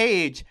Nicolas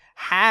Cage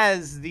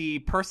has the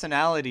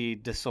personality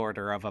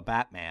disorder of a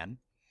Batman.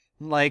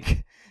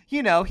 Like,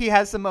 you know, he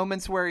has some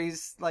moments where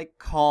he's, like,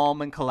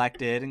 calm and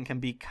collected and can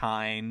be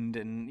kind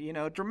and, you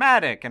know,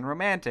 dramatic and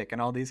romantic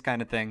and all these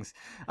kind of things.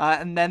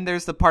 And then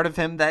there's the part of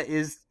him that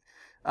is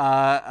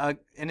an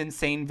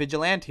insane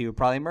vigilante who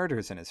probably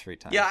murders in his free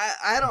time. Yeah,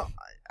 I don't...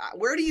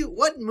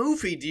 what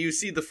movie do you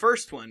see the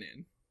first one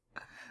in?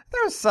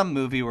 There was some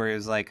movie where he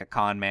was like a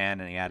con man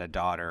and he had a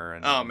daughter.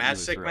 And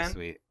Matchstick Man?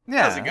 Sweet.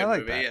 Yeah, that was a good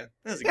movie, that. Yeah.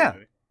 That was a good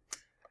movie.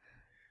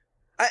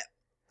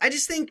 I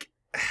just think...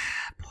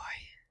 boy.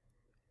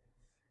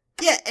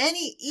 Yeah,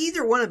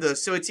 either one of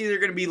those. So it's either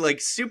going to be like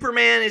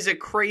Superman is a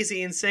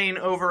crazy, insane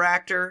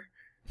overactor,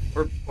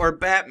 or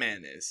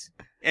Batman is.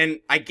 And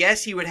I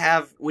guess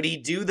would he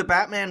do the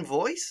Batman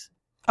voice?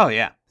 Oh,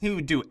 yeah. He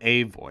would do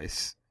a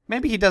voice.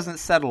 Maybe he doesn't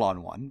settle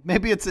on one.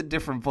 Maybe it's a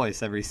different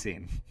voice every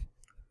scene.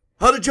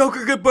 How did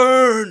Joker get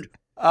burned?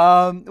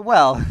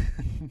 Well,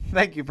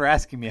 thank you for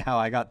asking me how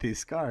I got these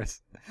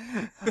scars.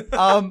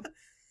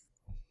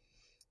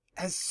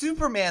 As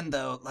Superman,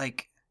 though,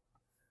 like,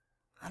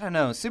 I don't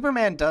know.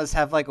 Superman does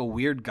have, like, a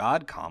weird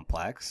god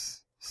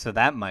complex, so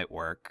that might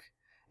work.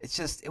 It's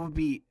just, it would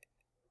be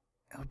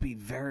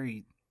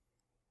very,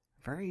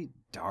 very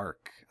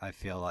dark, I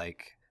feel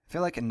like. I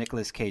feel like a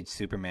Nicolas Cage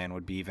Superman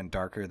would be even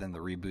darker than the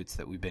reboots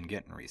that we've been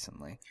getting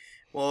recently.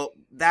 Well,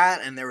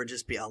 that, and there would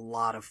just be a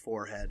lot of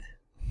forehead.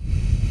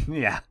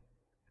 Yeah.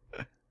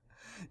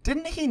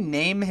 Didn't he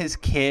name his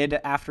kid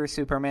after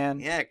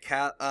Superman? Yeah,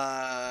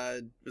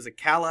 was it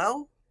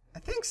Kal-El? I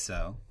think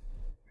so.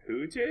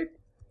 Who did?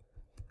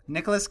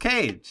 Nicolas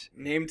Cage.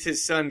 Named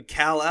his son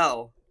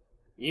Kal-El.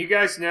 You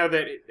guys know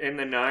that in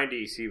the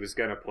 90s he was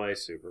going to play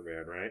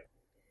Superman, right?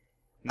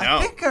 No.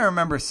 I think I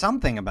remember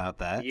something about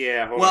that.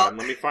 Yeah, hold on.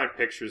 Let me find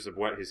pictures of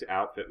what his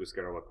outfit was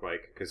going to look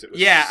like, because it was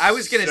I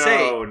was going to say,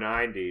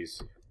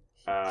 90s.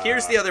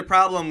 Here's the other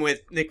problem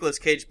with Nicolas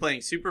Cage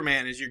playing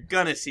Superman is you're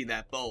gonna see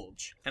that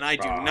bulge, and I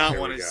do not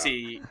want to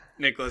see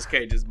Nicolas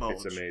Cage's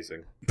bulge. It's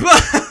amazing.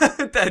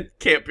 That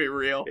can't be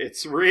real.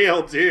 It's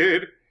real,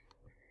 dude.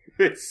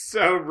 It's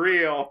so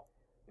real.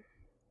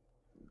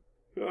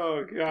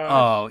 Oh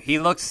god. Oh, he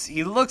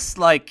looks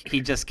like he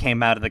just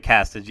came out of the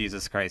cast of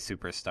Jesus Christ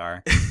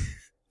Superstar.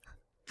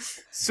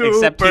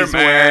 Except he's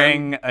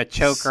wearing a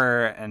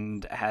choker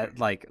and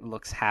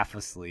looks half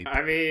asleep.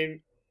 I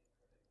mean,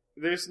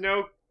 there's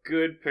no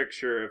good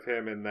picture of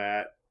him in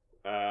that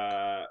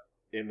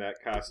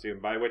costume,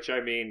 by which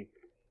I mean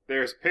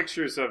there's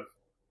pictures of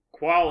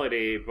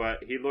quality,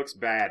 but he looks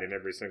bad in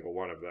every single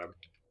one of them.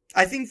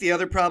 I think the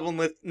other problem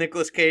with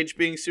Nicolas Cage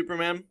being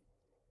Superman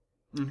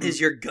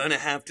is you're gonna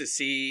have to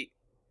see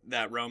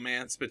that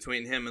romance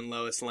between him and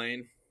Lois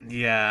Lane.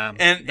 Yeah.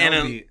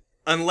 And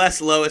unless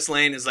Lois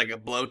Lane is like a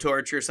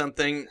blowtorch or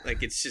something,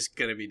 like it's just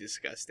gonna be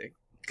disgusting.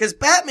 Because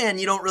Batman,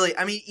 you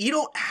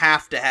don't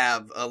have to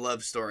have a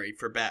love story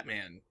for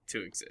Batman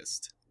to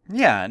exist.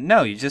 Yeah,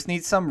 no, you just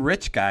need some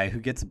rich guy who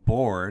gets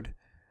bored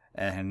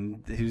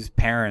and whose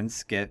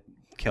parents get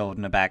killed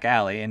in a back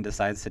alley and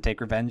decides to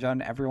take revenge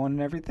on everyone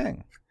and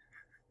everything.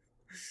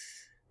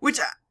 Which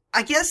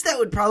I guess that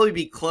would probably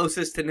be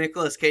closest to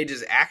Nicolas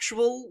Cage's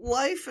actual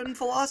life and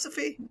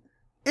philosophy.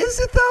 Is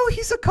it though?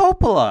 He's a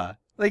Coppola.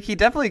 Like, he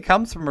definitely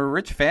comes from a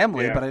rich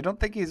family, but I don't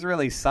think he's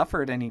really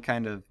suffered any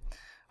kind of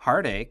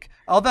heartache.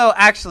 Although,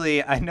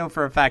 actually, I know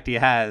for a fact he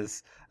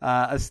has.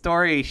 A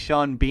story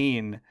Sean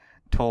Bean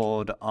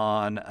told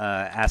on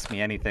Ask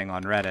Me Anything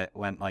on Reddit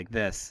went like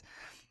this.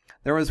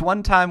 There was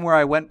one time where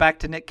I went back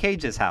to Nick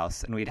Cage's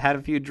house, and we'd had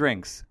a few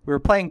drinks. We were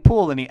playing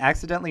pool, and he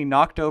accidentally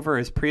knocked over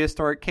his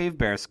prehistoric cave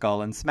bear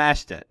skull and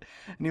smashed it.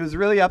 And he was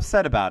really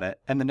upset about it,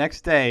 and the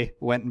next day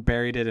went and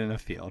buried it in a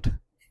field.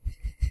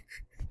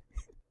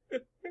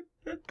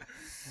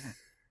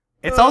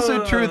 It's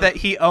also true that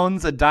he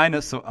owns a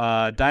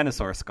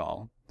dinosaur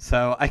skull.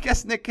 So I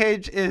guess Nick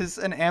Cage is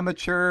an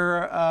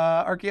amateur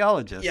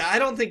archaeologist. Yeah, I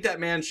don't think that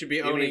man should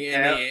be owning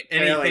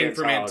anything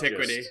from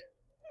antiquity.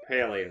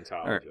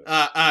 Paleontologist.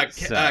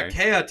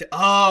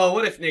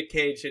 What if Nick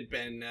Cage had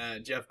been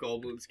Jeff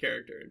Goldblum's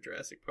character in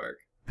Jurassic Park?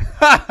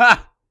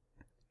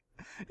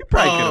 You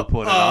probably could have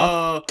pulled it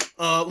off.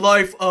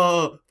 Life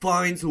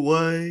finds a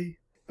way.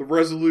 The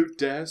Resolute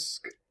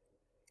Desk.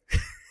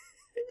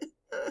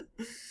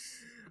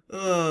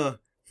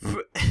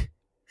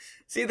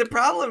 See, the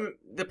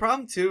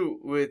problem too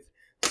with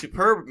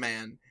Superb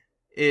Man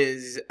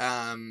is,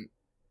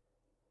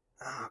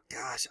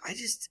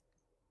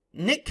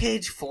 Nick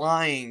Cage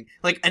flying,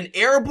 like an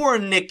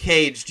airborne Nick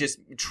Cage just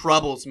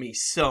troubles me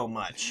so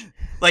much.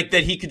 Like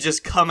that he could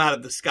just come out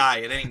of the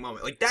sky at any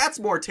moment. Like that's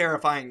more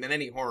terrifying than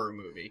any horror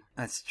movie.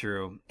 That's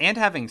true. And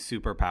having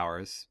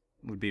superpowers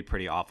would be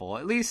pretty awful.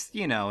 At least,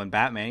 in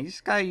Batman, he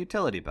just got a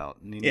utility belt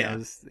and he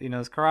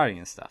knows karate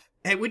and stuff.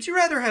 Hey, would you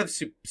rather have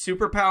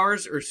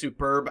superpowers or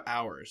superb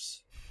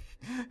hours?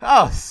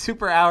 Oh,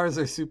 super hours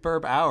or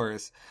superb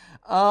hours.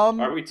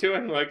 Are we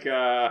doing like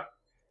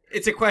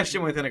It's a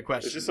question within a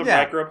question. Is this a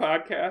micro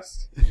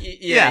podcast?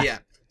 Yeah.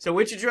 So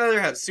would you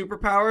rather have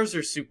superpowers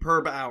or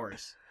superb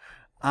hours?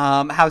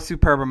 How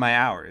superb are my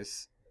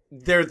hours?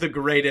 They're the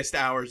greatest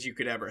hours you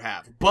could ever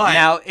have. But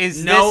now,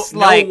 is no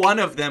one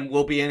of them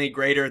will be any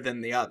greater than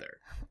the other.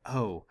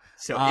 Oh.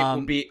 So it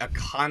will be a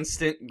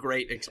constant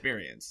great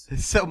experience.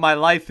 So my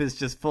life is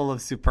just full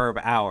of superb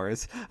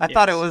hours. I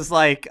thought it was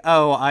like,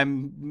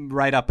 I'm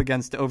right up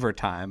against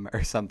overtime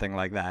or something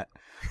like that.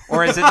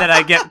 Or is it that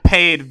I get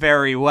paid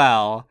very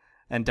well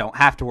and don't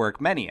have to work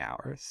many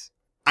hours?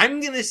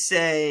 I'm going to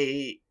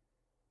say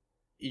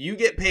you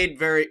get paid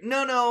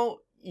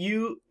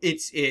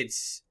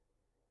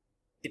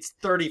it's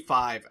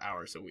 35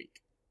 hours a week.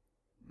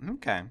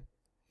 Okay.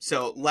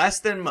 So less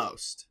than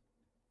most.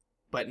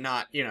 But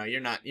not, you're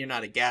not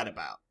a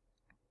gadabout.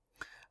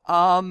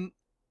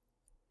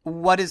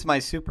 What is my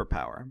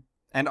superpower?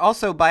 And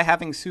also, by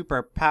having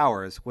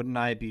superpowers, wouldn't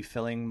I be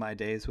filling my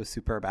days with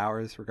superb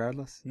hours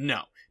regardless?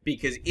 No,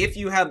 because if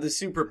you have the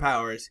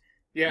superpowers,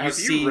 have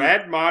you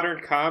read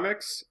modern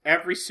comics?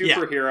 Every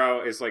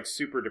superhero is like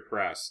super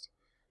depressed.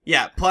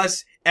 Yeah.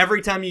 Plus,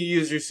 every time you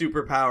use your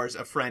superpowers,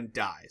 a friend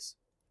dies.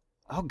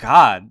 Oh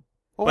God!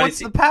 Well, what's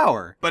the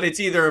power? But it's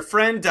either a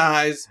friend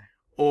dies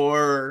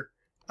or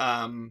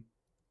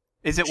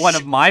Is it one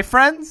of my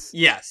friends?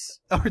 Yes.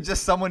 Or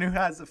just someone who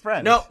has a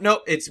friend?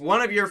 No, it's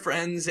one of your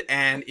friends,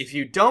 and if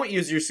you don't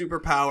use your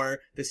superpower,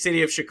 the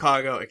city of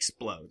Chicago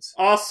explodes.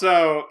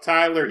 Also,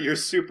 Tyler, your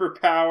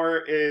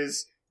superpower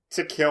is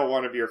to kill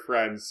one of your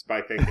friends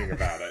by thinking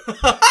about it.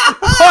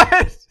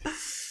 What?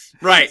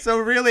 Right. So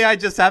really, I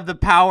just have the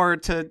power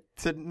to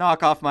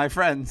knock off my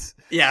friends.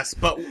 Yes,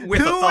 but with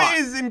a thought.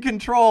 Who is in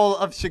control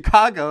of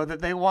Chicago that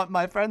they want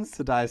my friends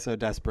to die so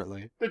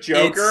desperately? The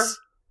Joker?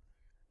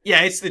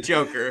 It's the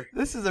Joker.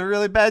 This is a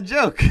really bad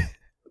joke.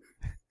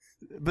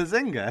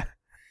 Bazinga.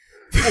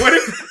 What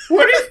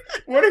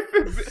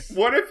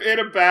if in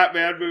a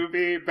Batman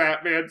movie,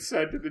 Batman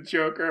said to the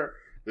Joker,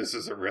 This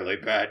is a really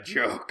bad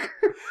joke.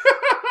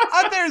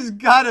 There's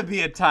gotta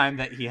be a time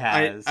that he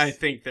has. I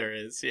think there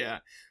is, yeah.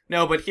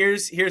 No, but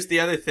here's the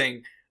other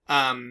thing.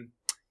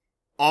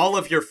 All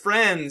of your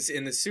friends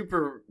in the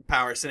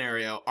superpower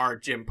scenario are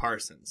Jim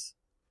Parsons.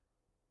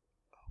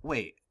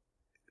 Wait,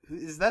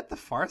 is that the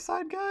Far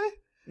Side guy?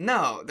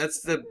 No,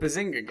 that's the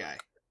Bazinga guy.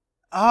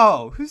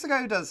 Oh, who's the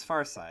guy who does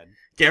Far Side?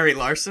 Gary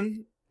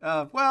Larson?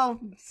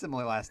 Well,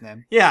 similar last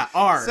name. Yeah,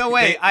 R. So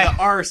wait, the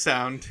R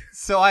sound.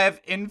 So I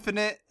have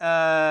infinite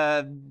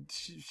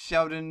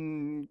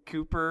Sheldon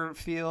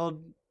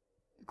Cooperfield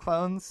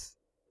clones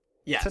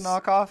Yes. to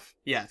knock off?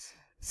 Yes.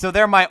 So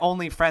they're my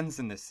only friends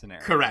in this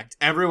scenario. Correct.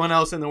 Everyone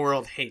else in the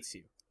world hates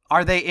you.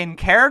 Are they in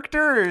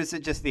character, or is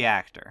it just the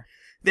actor?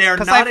 They are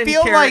 'Cause not I in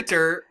feel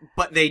character,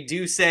 but they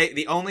do say,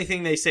 the only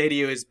thing they say to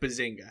you is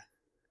Bazinga.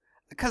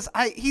 Because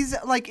he's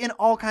like in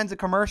all kinds of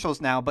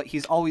commercials now, but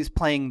he's always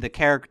playing the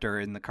character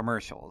in the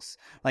commercials.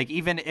 Like,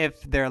 even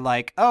if they're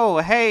like, oh,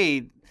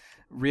 hey,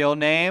 real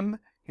name,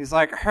 he's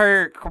like,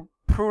 hey,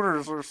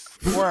 computers are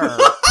square.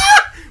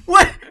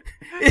 What?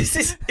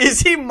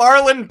 Is he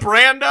Marlon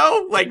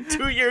Brando? Like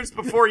 2 years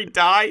before he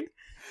died?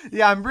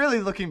 Yeah, I'm really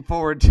looking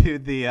forward to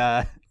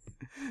the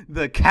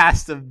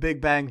cast of Big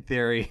Bang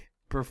Theory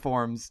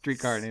performs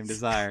Streetcar Named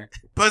Desire.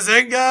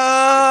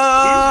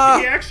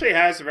 Bazinga! He actually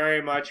has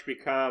very much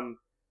become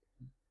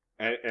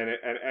an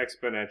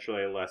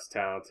exponentially less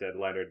talented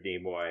Leonard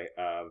Nimoy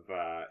of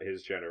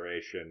his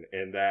generation,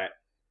 in that,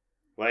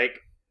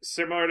 like,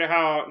 similar to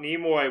how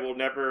Nimoy will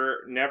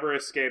never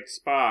escape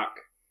Spock,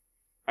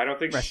 I don't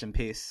think Rest in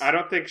peace. I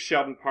don't think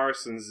Sheldon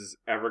Parsons is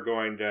ever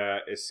going to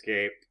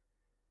escape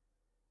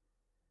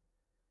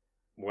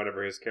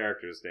whatever his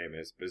character's name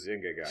is,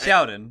 Bazinga guy.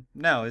 Sheldon.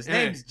 No, his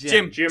name's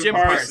Jim. Jim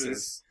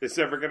Parsons is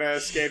never going to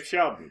escape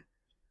Sheldon.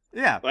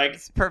 Yeah, like,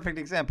 it's a perfect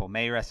example.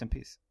 May he rest in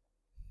peace.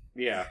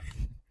 Yeah.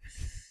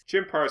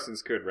 Jim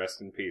Parsons could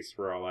rest in peace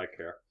for all I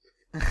care.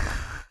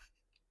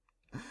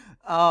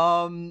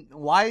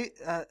 Why?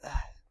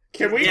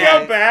 Can we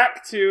go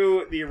back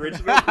to the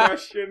original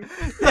question?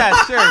 Yeah,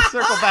 sure.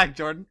 Circle back,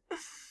 Jordan.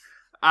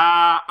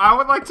 I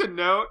would like to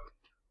note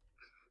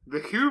the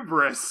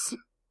hubris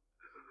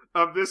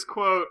of this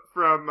quote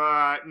from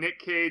Nick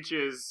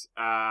Cage's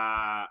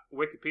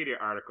Wikipedia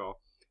article.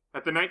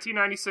 At the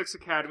 1996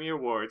 Academy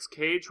Awards,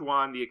 Cage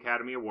won the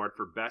Academy Award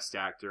for Best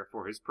Actor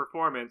for his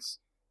performance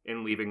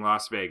in Leaving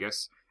Las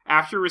Vegas.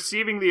 After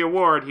receiving the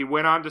award, he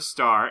went on to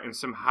star in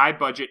some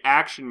high-budget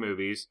action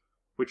movies,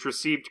 which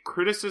received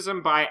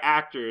criticism by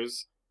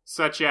actors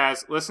such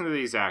as, listen to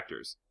these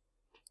actors,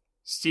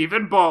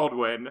 Stephen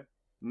Baldwin,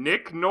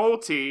 Nick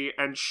Nolte,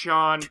 and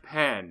Sean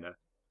Penn.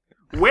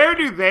 Where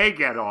do they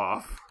get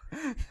off?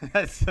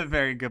 That's a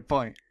very good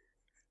point.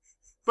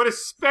 But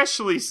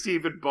especially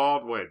Stephen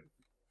Baldwin.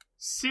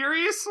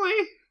 Seriously?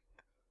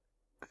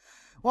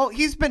 Well,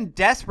 he's been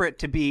desperate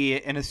to be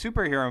in a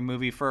superhero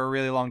movie for a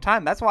really long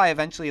time. That's why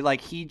eventually,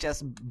 like, he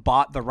just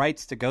bought the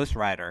rights to Ghost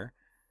Rider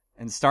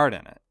and starred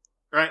in it.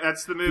 Right,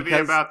 that's the movie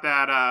about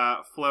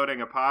that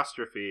floating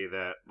apostrophe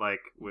that,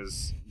 like,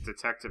 was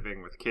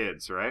detectiving with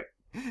kids, right?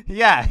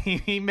 Yeah,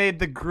 he made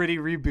the gritty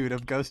reboot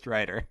of Ghost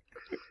Rider.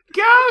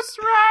 Ghost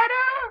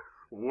Rider!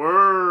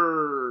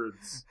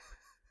 Words!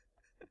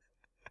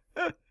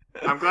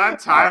 I'm glad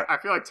I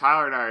feel like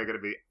Tyler and I are going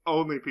to be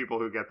only people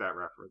who get that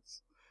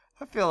reference.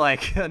 I feel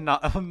like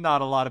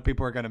not a lot of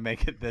people are going to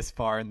make it this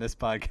far in this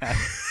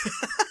podcast.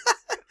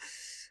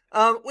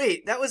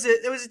 Wait, that was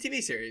a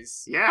TV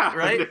series. Yeah,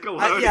 right?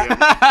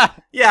 Nickelodeon.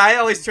 Yeah, I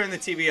always turned the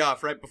TV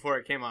off right before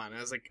it came on.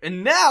 I was like,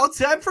 and now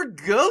time for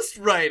Ghost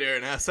Rider.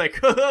 And I was like,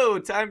 oh,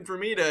 time for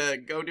me to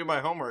go do my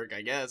homework,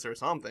 I guess, or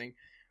something.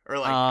 Or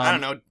like, I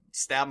don't know,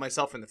 stab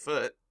myself in the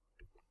foot.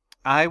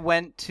 I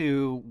went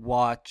to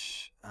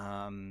watch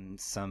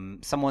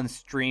someone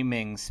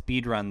streaming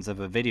speedruns of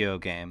a video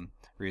game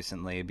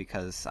recently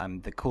because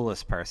I'm the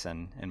coolest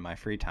person in my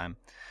free time.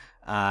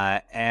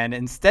 And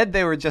instead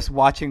they were just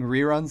watching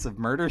reruns of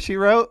Murder, She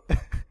Wrote.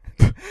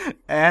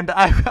 And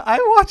I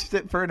watched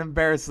it for an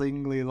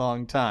embarrassingly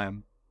long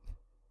time.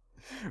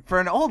 For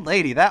an old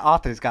lady, that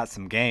author's got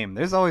some game.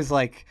 There's always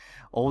like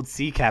old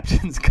sea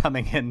captains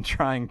coming in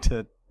trying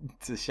to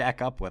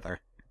shack up with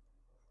her.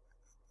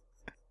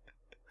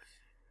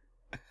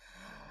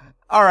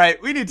 All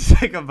right, we need to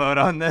take a vote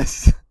on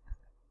this.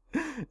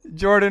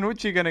 Jordan,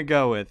 what you gonna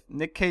go with?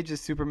 Nick Cage's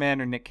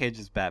Superman or Nick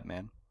Cage's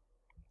Batman?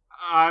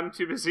 I'm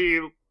too busy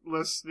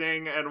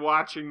listening and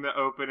watching the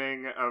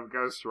opening of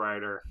Ghost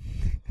Rider.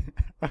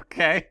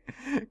 Okay.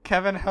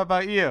 Kevin, how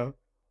about you?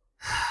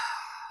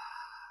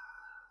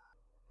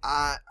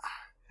 I'm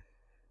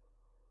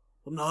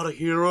not a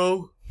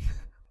hero.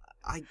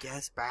 I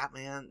guess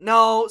Batman.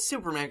 No,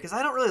 Superman, because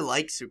I don't really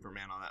like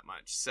Superman all that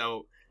much.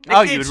 So Nick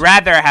Cage... you'd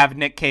rather have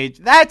Nick Cage.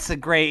 That's a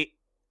great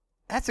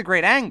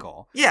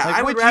angle. Yeah, like,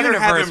 I would which rather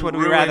have universe him would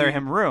ruin... we rather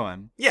him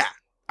ruin? Yeah,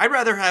 I'd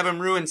rather have him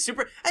ruin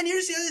And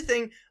here's the other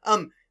thing.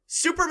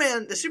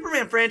 the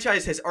Superman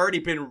franchise has already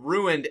been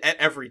ruined at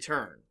every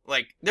turn.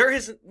 Like there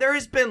has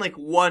been like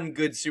one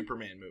good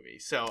Superman movie.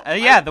 So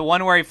the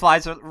one where he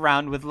flies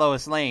around with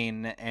Lois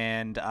Lane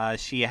and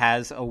she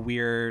has a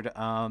weird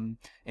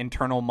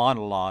internal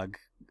monologue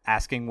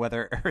asking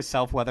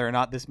herself whether or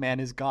not this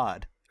man is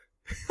God.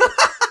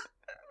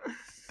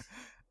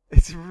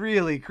 It's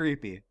really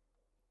creepy.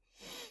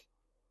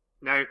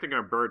 Now you're thinking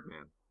of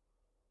Birdman.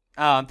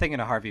 Oh, I'm thinking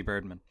of Harvey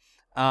Birdman.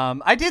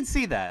 I did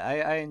see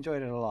that. I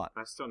enjoyed it a lot.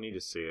 I still need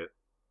to see it.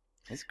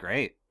 It's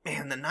great.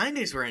 Man, the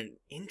 90s were an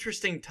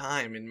interesting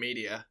time in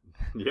media.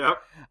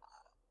 Yep.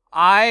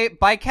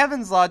 By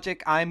Kevin's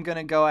logic, I'm going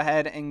to go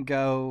ahead and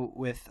go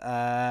with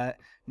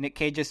Nick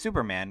Cage's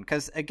Superman.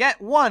 Because, again,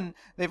 one,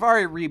 they've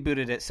already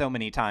rebooted it so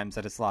many times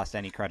that it's lost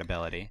any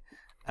credibility.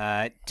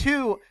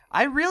 Two,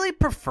 I really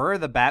prefer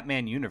the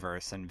Batman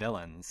universe and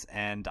villains.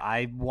 And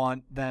I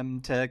want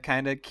them to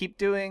kind of keep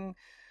doing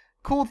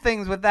cool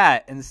things with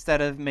that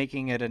instead of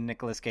making it a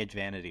Nicolas Cage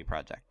vanity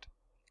project.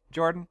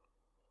 Jordan?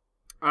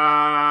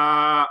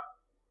 I'm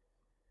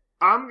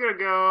gonna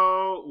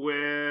go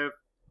with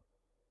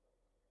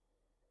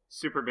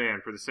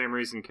Superman for the same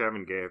reason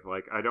Kevin gave.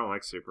 Like, I don't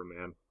like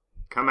Superman.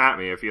 Come at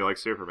me if you like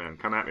Superman.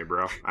 Come at me,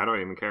 bro. I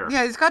don't even care.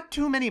 Yeah, he's got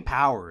too many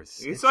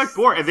powers. It's like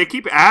boring. And they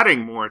keep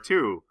adding more,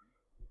 too.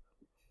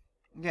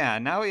 Yeah,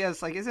 now he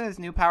has, like, isn't his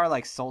new power,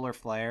 like, solar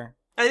flare?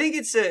 I think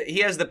it's he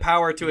has the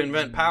power to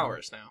invent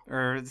powers now.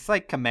 Or it's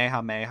like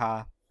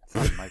Kamehameha.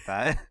 Something like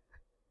that.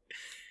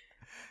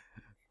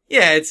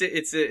 Yeah,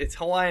 it's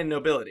Hawaiian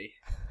nobility.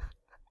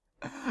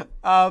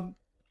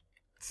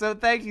 So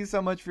thank you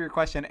so much for your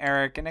question,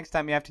 Eric. And next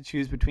time you have to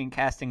choose between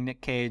casting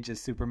Nick Cage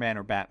as Superman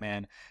or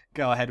Batman,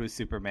 go ahead with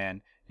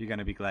Superman. You're going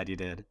to be glad you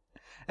did.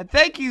 And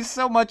thank you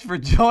so much for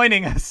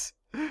joining us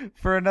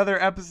for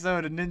another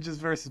episode of Ninjas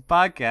vs.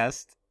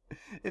 Podcast.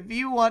 If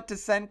you want to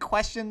send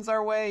questions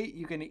our way,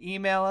 you can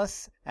email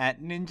us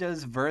at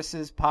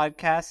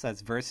ninjasversuspodcast.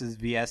 That's versus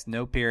vs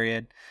no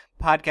period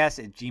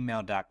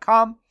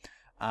podcast@gmail.com.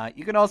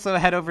 You can also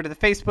head over to the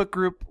Facebook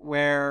group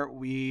where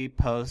we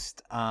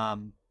post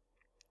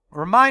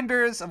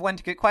reminders of when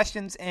to get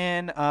questions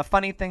in,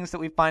 funny things that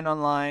we find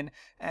online,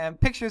 and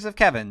pictures of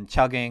Kevin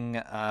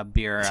chugging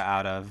beer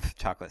out of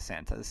chocolate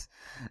Santas.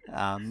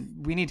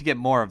 We need to get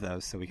more of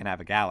those so we can have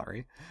a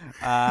gallery.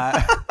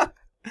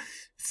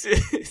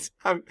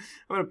 I'm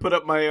going to put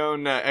up my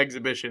own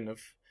exhibition of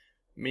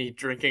me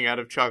drinking out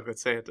of chocolate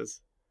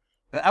Santas.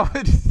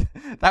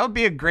 That would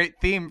be a great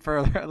theme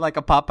for like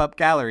a pop-up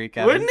gallery,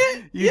 Kevin. Wouldn't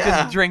it? You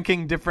just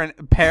drinking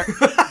different pair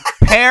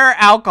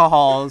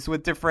alcohols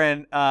with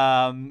different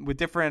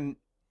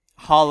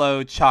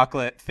hollow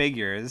chocolate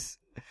figures.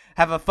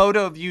 Have a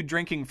photo of you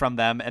drinking from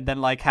them, and then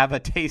like have a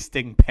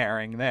tasting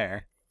pairing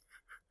there.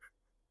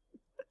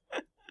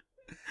 I'm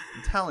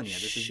telling you,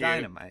 this is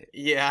dynamite.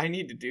 Yeah, I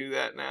need to do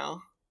that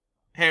now.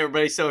 Hey,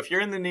 everybody, so if you're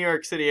in the New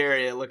York City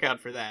area, look out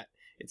for that.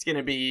 It's going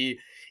to be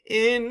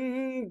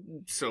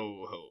in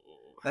Soho.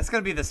 That's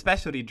going to be the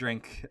specialty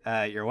drink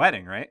at your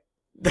wedding, right?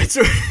 That's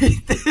right.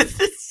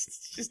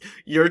 It's just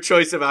your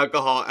choice of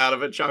alcohol out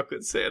of a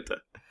chocolate Santa.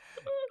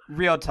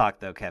 Real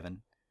talk, though, Kevin.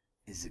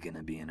 Is it going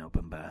to be an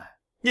open bar?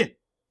 Yeah.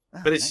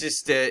 Oh, but it's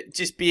nice.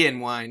 just bee and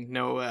wine.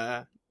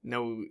 No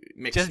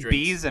mixed just drinks.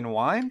 Bees and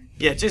wine?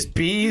 Yeah, just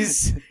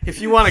bees.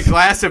 If you want a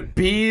glass of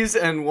bees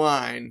and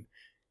wine,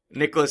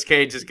 Nicolas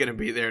Cage is going to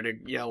be there to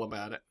yell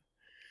about it.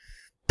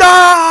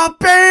 The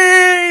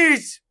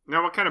bees!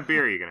 Now, what kind of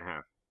beer are you going to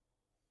have?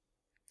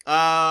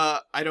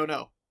 I don't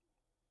know.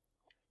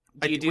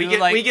 We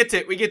get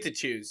to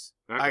choose.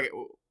 Okay.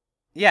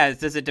 Yeah,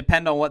 does it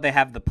depend on what they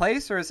have the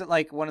place, or is it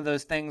like one of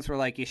those things where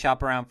like you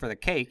shop around for the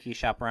cake, you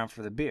shop around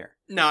for the beer?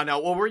 No.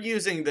 Well, we're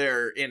using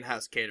their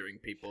in-house catering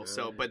people,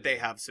 but they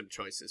have some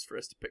choices for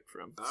us to pick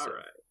from. All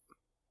right.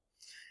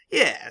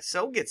 Yeah,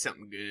 so we'll get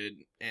something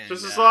good. And,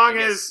 just as long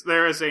as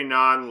there is a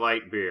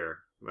non-light beer,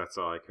 that's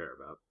all I care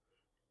about.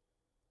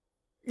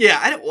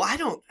 Yeah,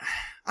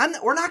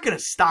 we're not going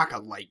to stock a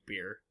light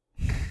beer.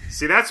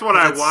 See, that's what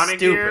I want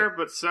to hear,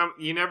 but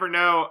you never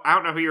know. I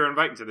don't know who you're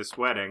inviting to this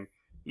wedding.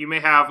 You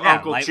may have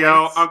Uncle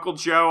Joe. Weights. Uncle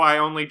Joe, I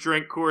only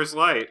drink Coors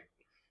Light.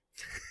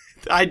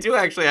 I do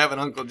actually have an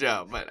Uncle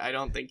Joe, but I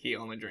don't think he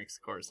only drinks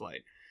Coors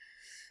Light.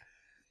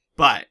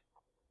 But,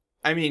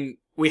 I mean,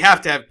 we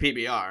have to have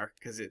PBR,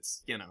 because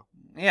it's,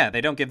 Yeah,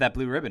 they don't give that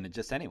blue ribbon to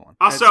just anyone.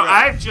 Also,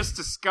 right. I've just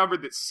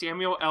discovered that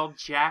Samuel L.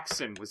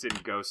 Jackson was in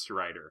Ghost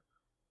Rider.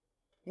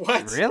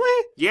 What?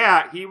 Really?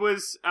 Yeah, he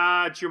was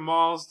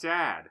Jamal's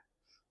dad.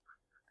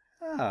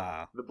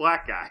 Oh. The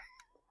black guy.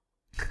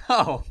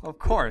 Oh, of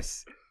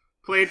course.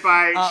 Played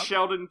by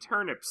Sheldon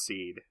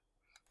Turnipseed.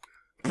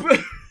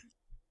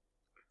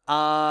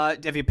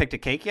 Have you picked a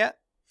cake yet?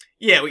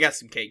 Yeah, we got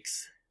some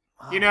cakes.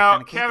 Oh, You what know,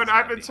 kind of cake Kevin, is it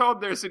I've gonna been be?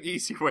 told there's an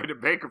easy way to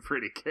bake a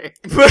pretty cake.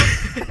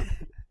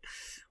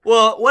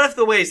 Well, what if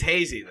the way's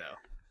hazy, though?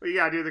 Well, you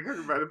gotta do the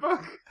cooking by the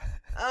book.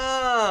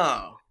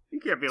 Oh. You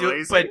can't be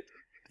lazy. But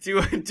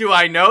do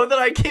I know that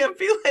I can't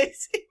be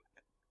lazy?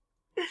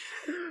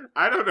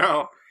 I don't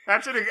know.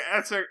 That's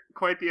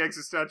quite the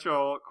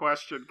existential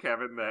question,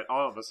 Kevin, that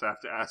all of us have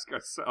to ask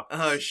ourselves.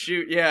 Oh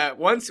shoot, yeah.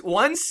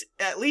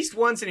 At least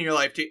once in your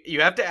life,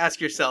 you have to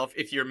ask yourself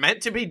if you're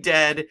meant to be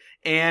dead,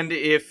 and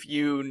if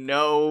you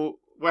know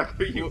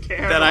whether you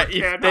can that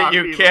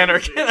you can or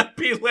cannot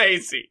be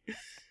lazy.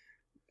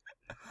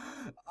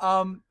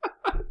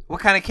 What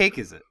kind of cake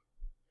is it?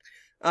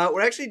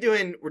 We're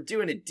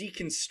doing a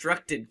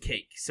deconstructed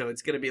cake, so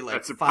it's gonna be like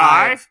That's a 5.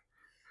 pie?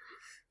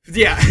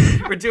 Yeah,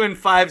 we're doing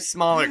 5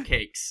 smaller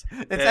cakes.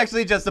 It's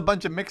actually just a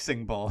bunch of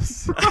mixing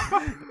bowls.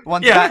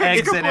 One's got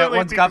eggs in it,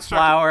 one's got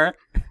flour.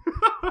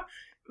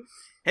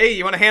 Hey,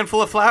 you want a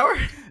handful of flour?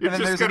 And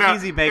then there's an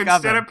easy bake oven.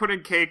 Instead of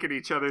putting cake in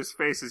each other's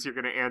faces, you're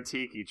going to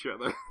antique each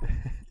other.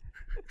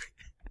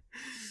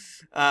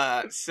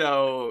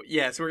 So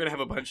we're going to have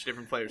a bunch of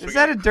different flavors. Is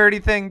that a dirty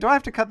thing? Do I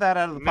have to cut that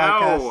out of the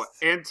podcast? No,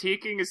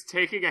 antiquing is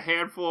taking a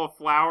handful of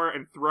flour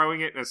and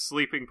throwing it in a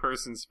sleeping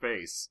person's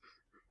face.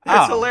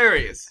 That's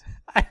hilarious.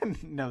 I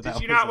didn't know that.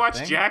 Did you not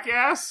watch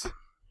Jackass?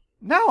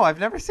 No, I've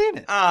never seen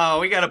it. Oh,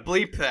 we gotta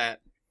bleep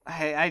that.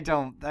 I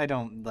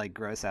don't like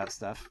gross out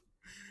stuff.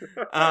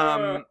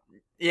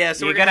 Yeah,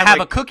 so you're gonna have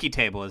a cookie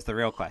table is the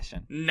real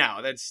question.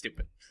 No, that's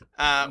stupid.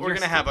 We're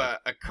gonna have a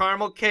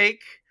caramel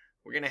cake.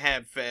 We're gonna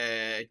have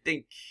I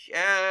think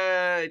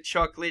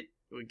chocolate.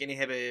 We're gonna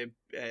have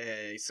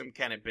some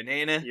kind of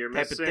banana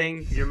type of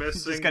thing. You're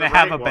missing. Just gonna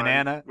have a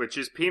banana, which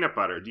is peanut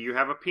butter. Do you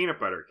have a peanut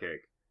butter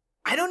cake?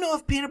 I don't know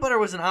if peanut butter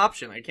was an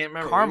option. I can't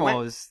remember.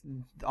 Caramel is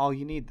all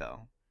you need,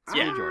 though.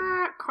 Yeah,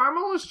 Jordan.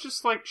 Caramel is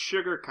just like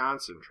sugar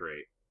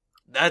concentrate.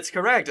 That's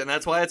correct, and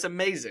that's why it's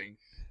amazing.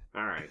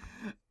 All right.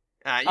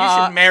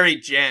 You should marry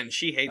Jen.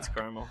 She hates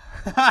caramel.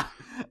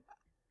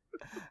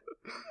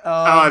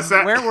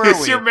 Where were we?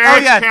 Is your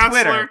marriage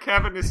counselor, Twitter.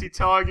 Kevin, is he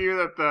telling you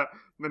that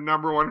the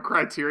number one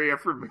criteria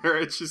for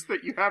marriage is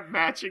that you have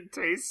matching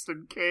tastes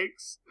in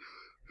cakes?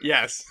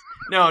 Yes.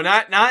 No,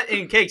 not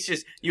in cakes.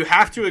 Just you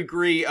have to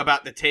agree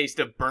about the taste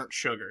of burnt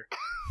sugar.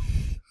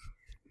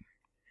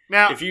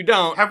 Now, if you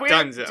don't,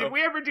 dunzo. Did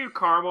we ever do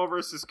caramel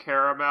versus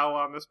caramel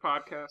on this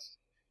podcast?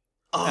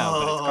 Oh, no,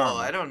 but it's caramel.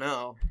 I don't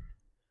know.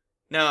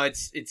 No,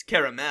 it's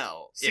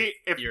caramel. See,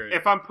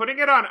 if I'm putting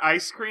it on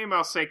ice cream,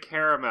 I'll say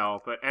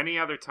caramel, but any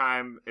other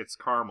time, it's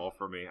caramel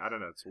for me. I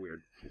don't know. It's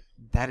weird.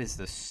 That is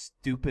the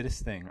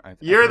stupidest thing I've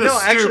You're ever the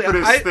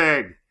stupidest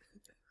thing.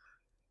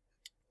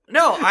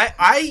 No,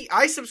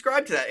 I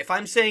subscribe to that. If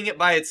I'm saying it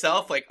by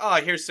itself, like,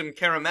 oh, here's some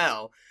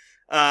caramel,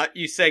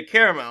 you say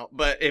caramel.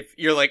 But if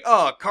you're like,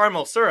 oh,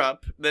 caramel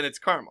syrup, then it's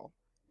caramel.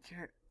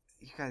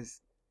 You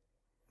guys,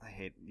 I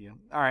hate you.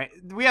 All right,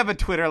 we have a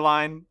Twitter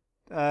line.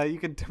 You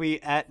can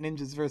tweet at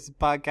Ninjas vs.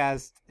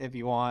 Podcast if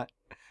you want.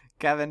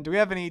 Kevin, do we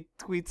have any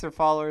tweets or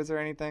followers or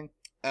anything?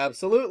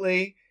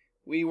 Absolutely.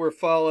 We were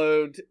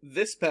followed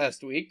this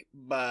past week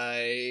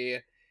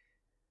by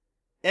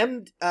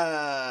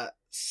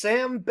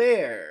Sam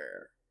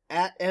Bear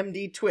at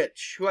MD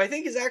Twitch, who I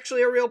think is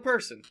actually a real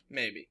person,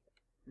 maybe.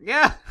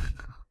 Yeah.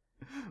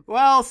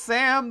 Well,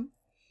 Sam,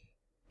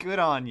 good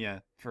on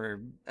you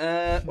for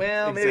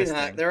well, maybe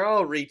existing. not. They're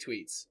all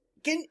retweets.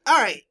 All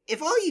right,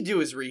 if all you do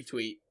is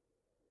retweet,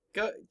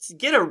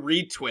 get a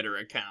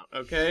retwitter account,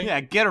 okay? Yeah,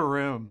 get a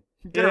room.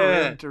 Get a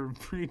room to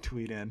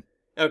retweet in.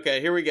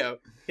 Okay, here we go.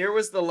 Here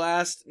was the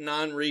last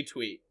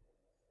non-retweet.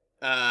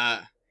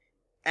 At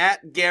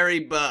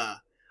Gary Buh.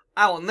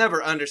 I will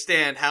never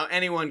understand how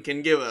anyone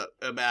can give up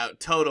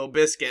about Total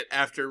Biscuit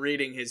after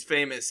reading his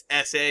famous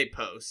essay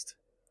post.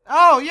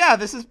 Oh, yeah,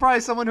 this is probably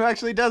someone who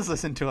actually does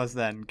listen to us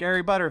then.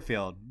 Gary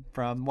Butterfield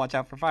from Watch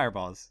Out for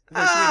Fireballs.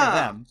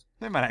 Them.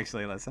 They might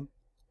actually listen.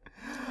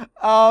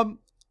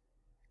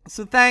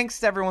 So thanks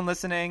to everyone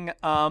listening.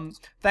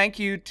 Thank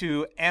you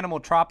to Animal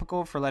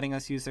Tropical for letting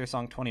us use their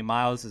song 20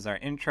 Miles as our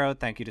intro.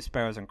 Thank you to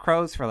Sparrows and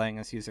Crows for letting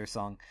us use their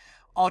song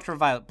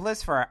Ultraviolet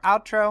Bliss for our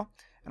outro.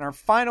 And our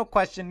final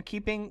question,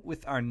 keeping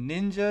with our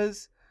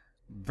Ninjas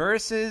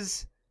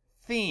versus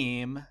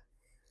theme.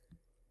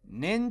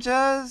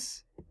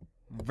 Ninjas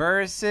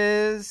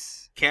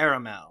versus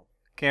Caramel.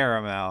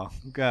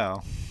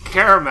 Go.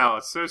 Caramel.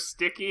 It's so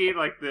sticky,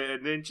 like the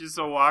ninjas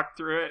will walk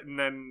through it and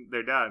then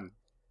they're done.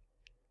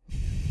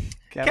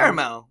 Kevin?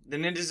 Caramel. The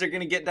ninjas are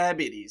going to get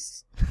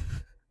diabetes.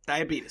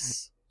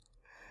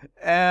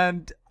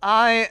 And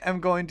I am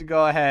going to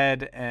go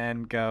ahead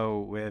and go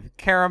with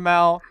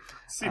caramel.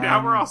 See,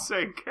 now we're all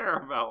saying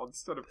caramel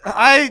instead of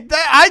caramel.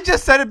 I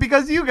just said it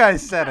because you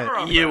guys said it.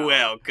 You're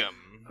welcome.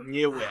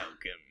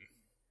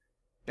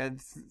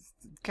 It's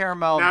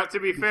caramel. Now, to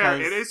be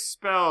fair, it is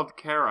spelled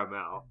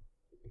caramel.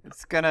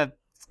 It's gonna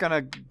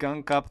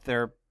gunk up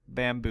their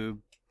bamboo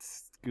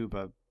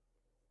scuba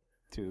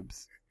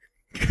tubes.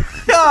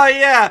 Oh,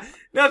 yeah.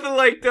 Nothing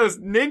like those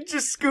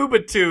ninja scuba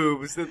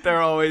tubes that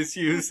they're always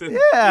using.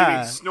 Yeah. You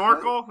mean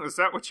snorkel? Is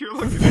that what you're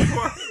looking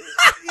for?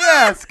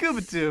 Yeah,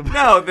 scuba tube.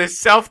 No, the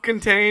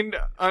self-contained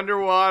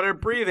underwater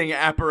breathing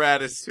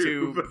apparatus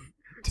tube.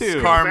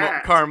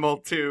 Caramel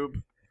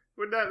tube.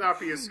 Would that not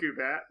be a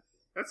scubat?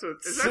 Is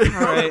that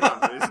right.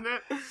 Isn't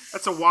it?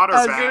 That's a water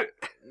bat.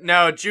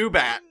 No,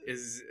 Jubat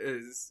is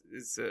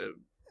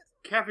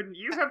Kevin,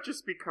 you have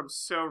just become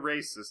so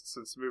racist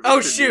since moving Oh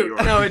to New shoot!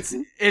 York. No, it's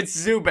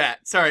Zubat.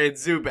 Sorry,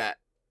 it's Zubat.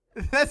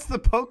 That's the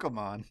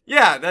Pokemon.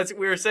 Yeah,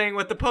 we were saying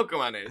what the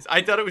Pokemon is.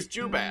 I thought it was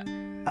Zubat.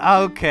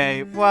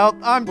 Okay, well,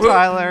 I'm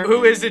Tyler.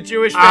 Who is a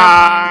Jewish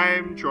vampire?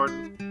 I'm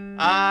Jordan.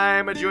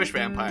 I'm a Jewish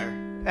vampire.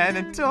 And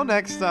until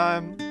next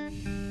time...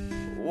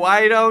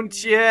 Why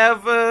don't you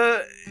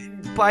ever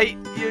bite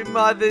your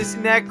mother's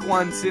neck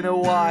once in a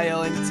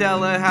while and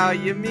tell her how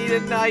you meet a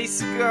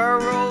nice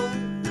girl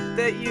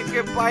that you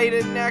could bite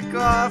her neck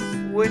off?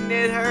 Wouldn't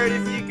it hurt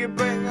if you could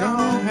bring her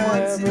home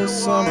once in a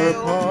summer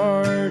while?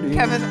 party.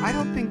 Kevin, I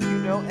don't think you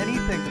know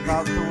anything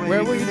about the way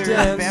Where we either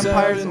dance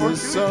vampires out in or the Jewish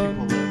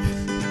sun. people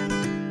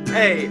live.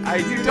 Hey, I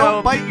You do don't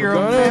know bite your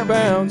own Gonna family.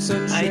 bounce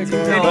and I shake do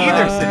our know In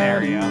either bodies.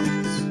 scenario.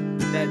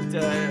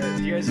 that.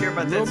 Do you guys hear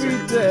about that? We'll be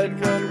circumcision dead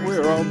when controversy?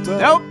 we're all done.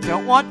 Nope,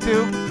 don't want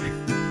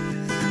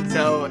to.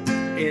 So,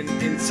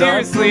 in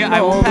Seriously,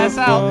 I will pass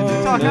out if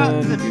you talk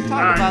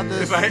Alright, about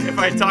this. if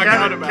I talk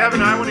out about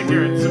Kevin, it. I want to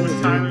hear it. So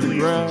when Tyler leaves the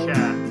Ground.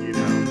 chat, you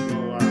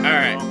know. We'll,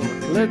 Alright.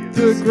 we'll Let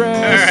the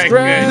grass Alright,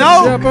 scratch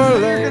No, up our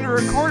because you're going to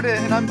legs. record it,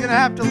 and I'm going to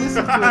have to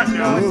listen to it to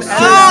know No. it's We'll edited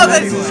Oh, out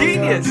that's anyway.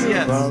 genius.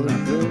 Yes. Follow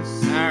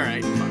this. All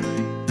right, fine.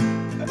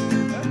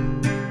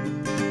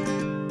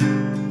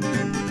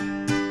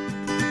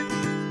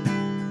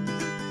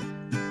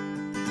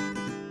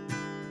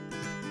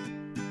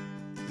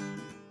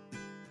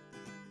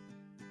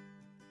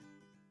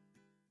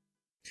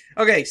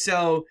 Okay,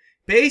 so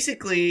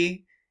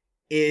basically,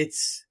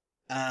 it's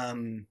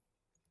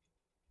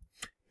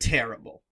terrible.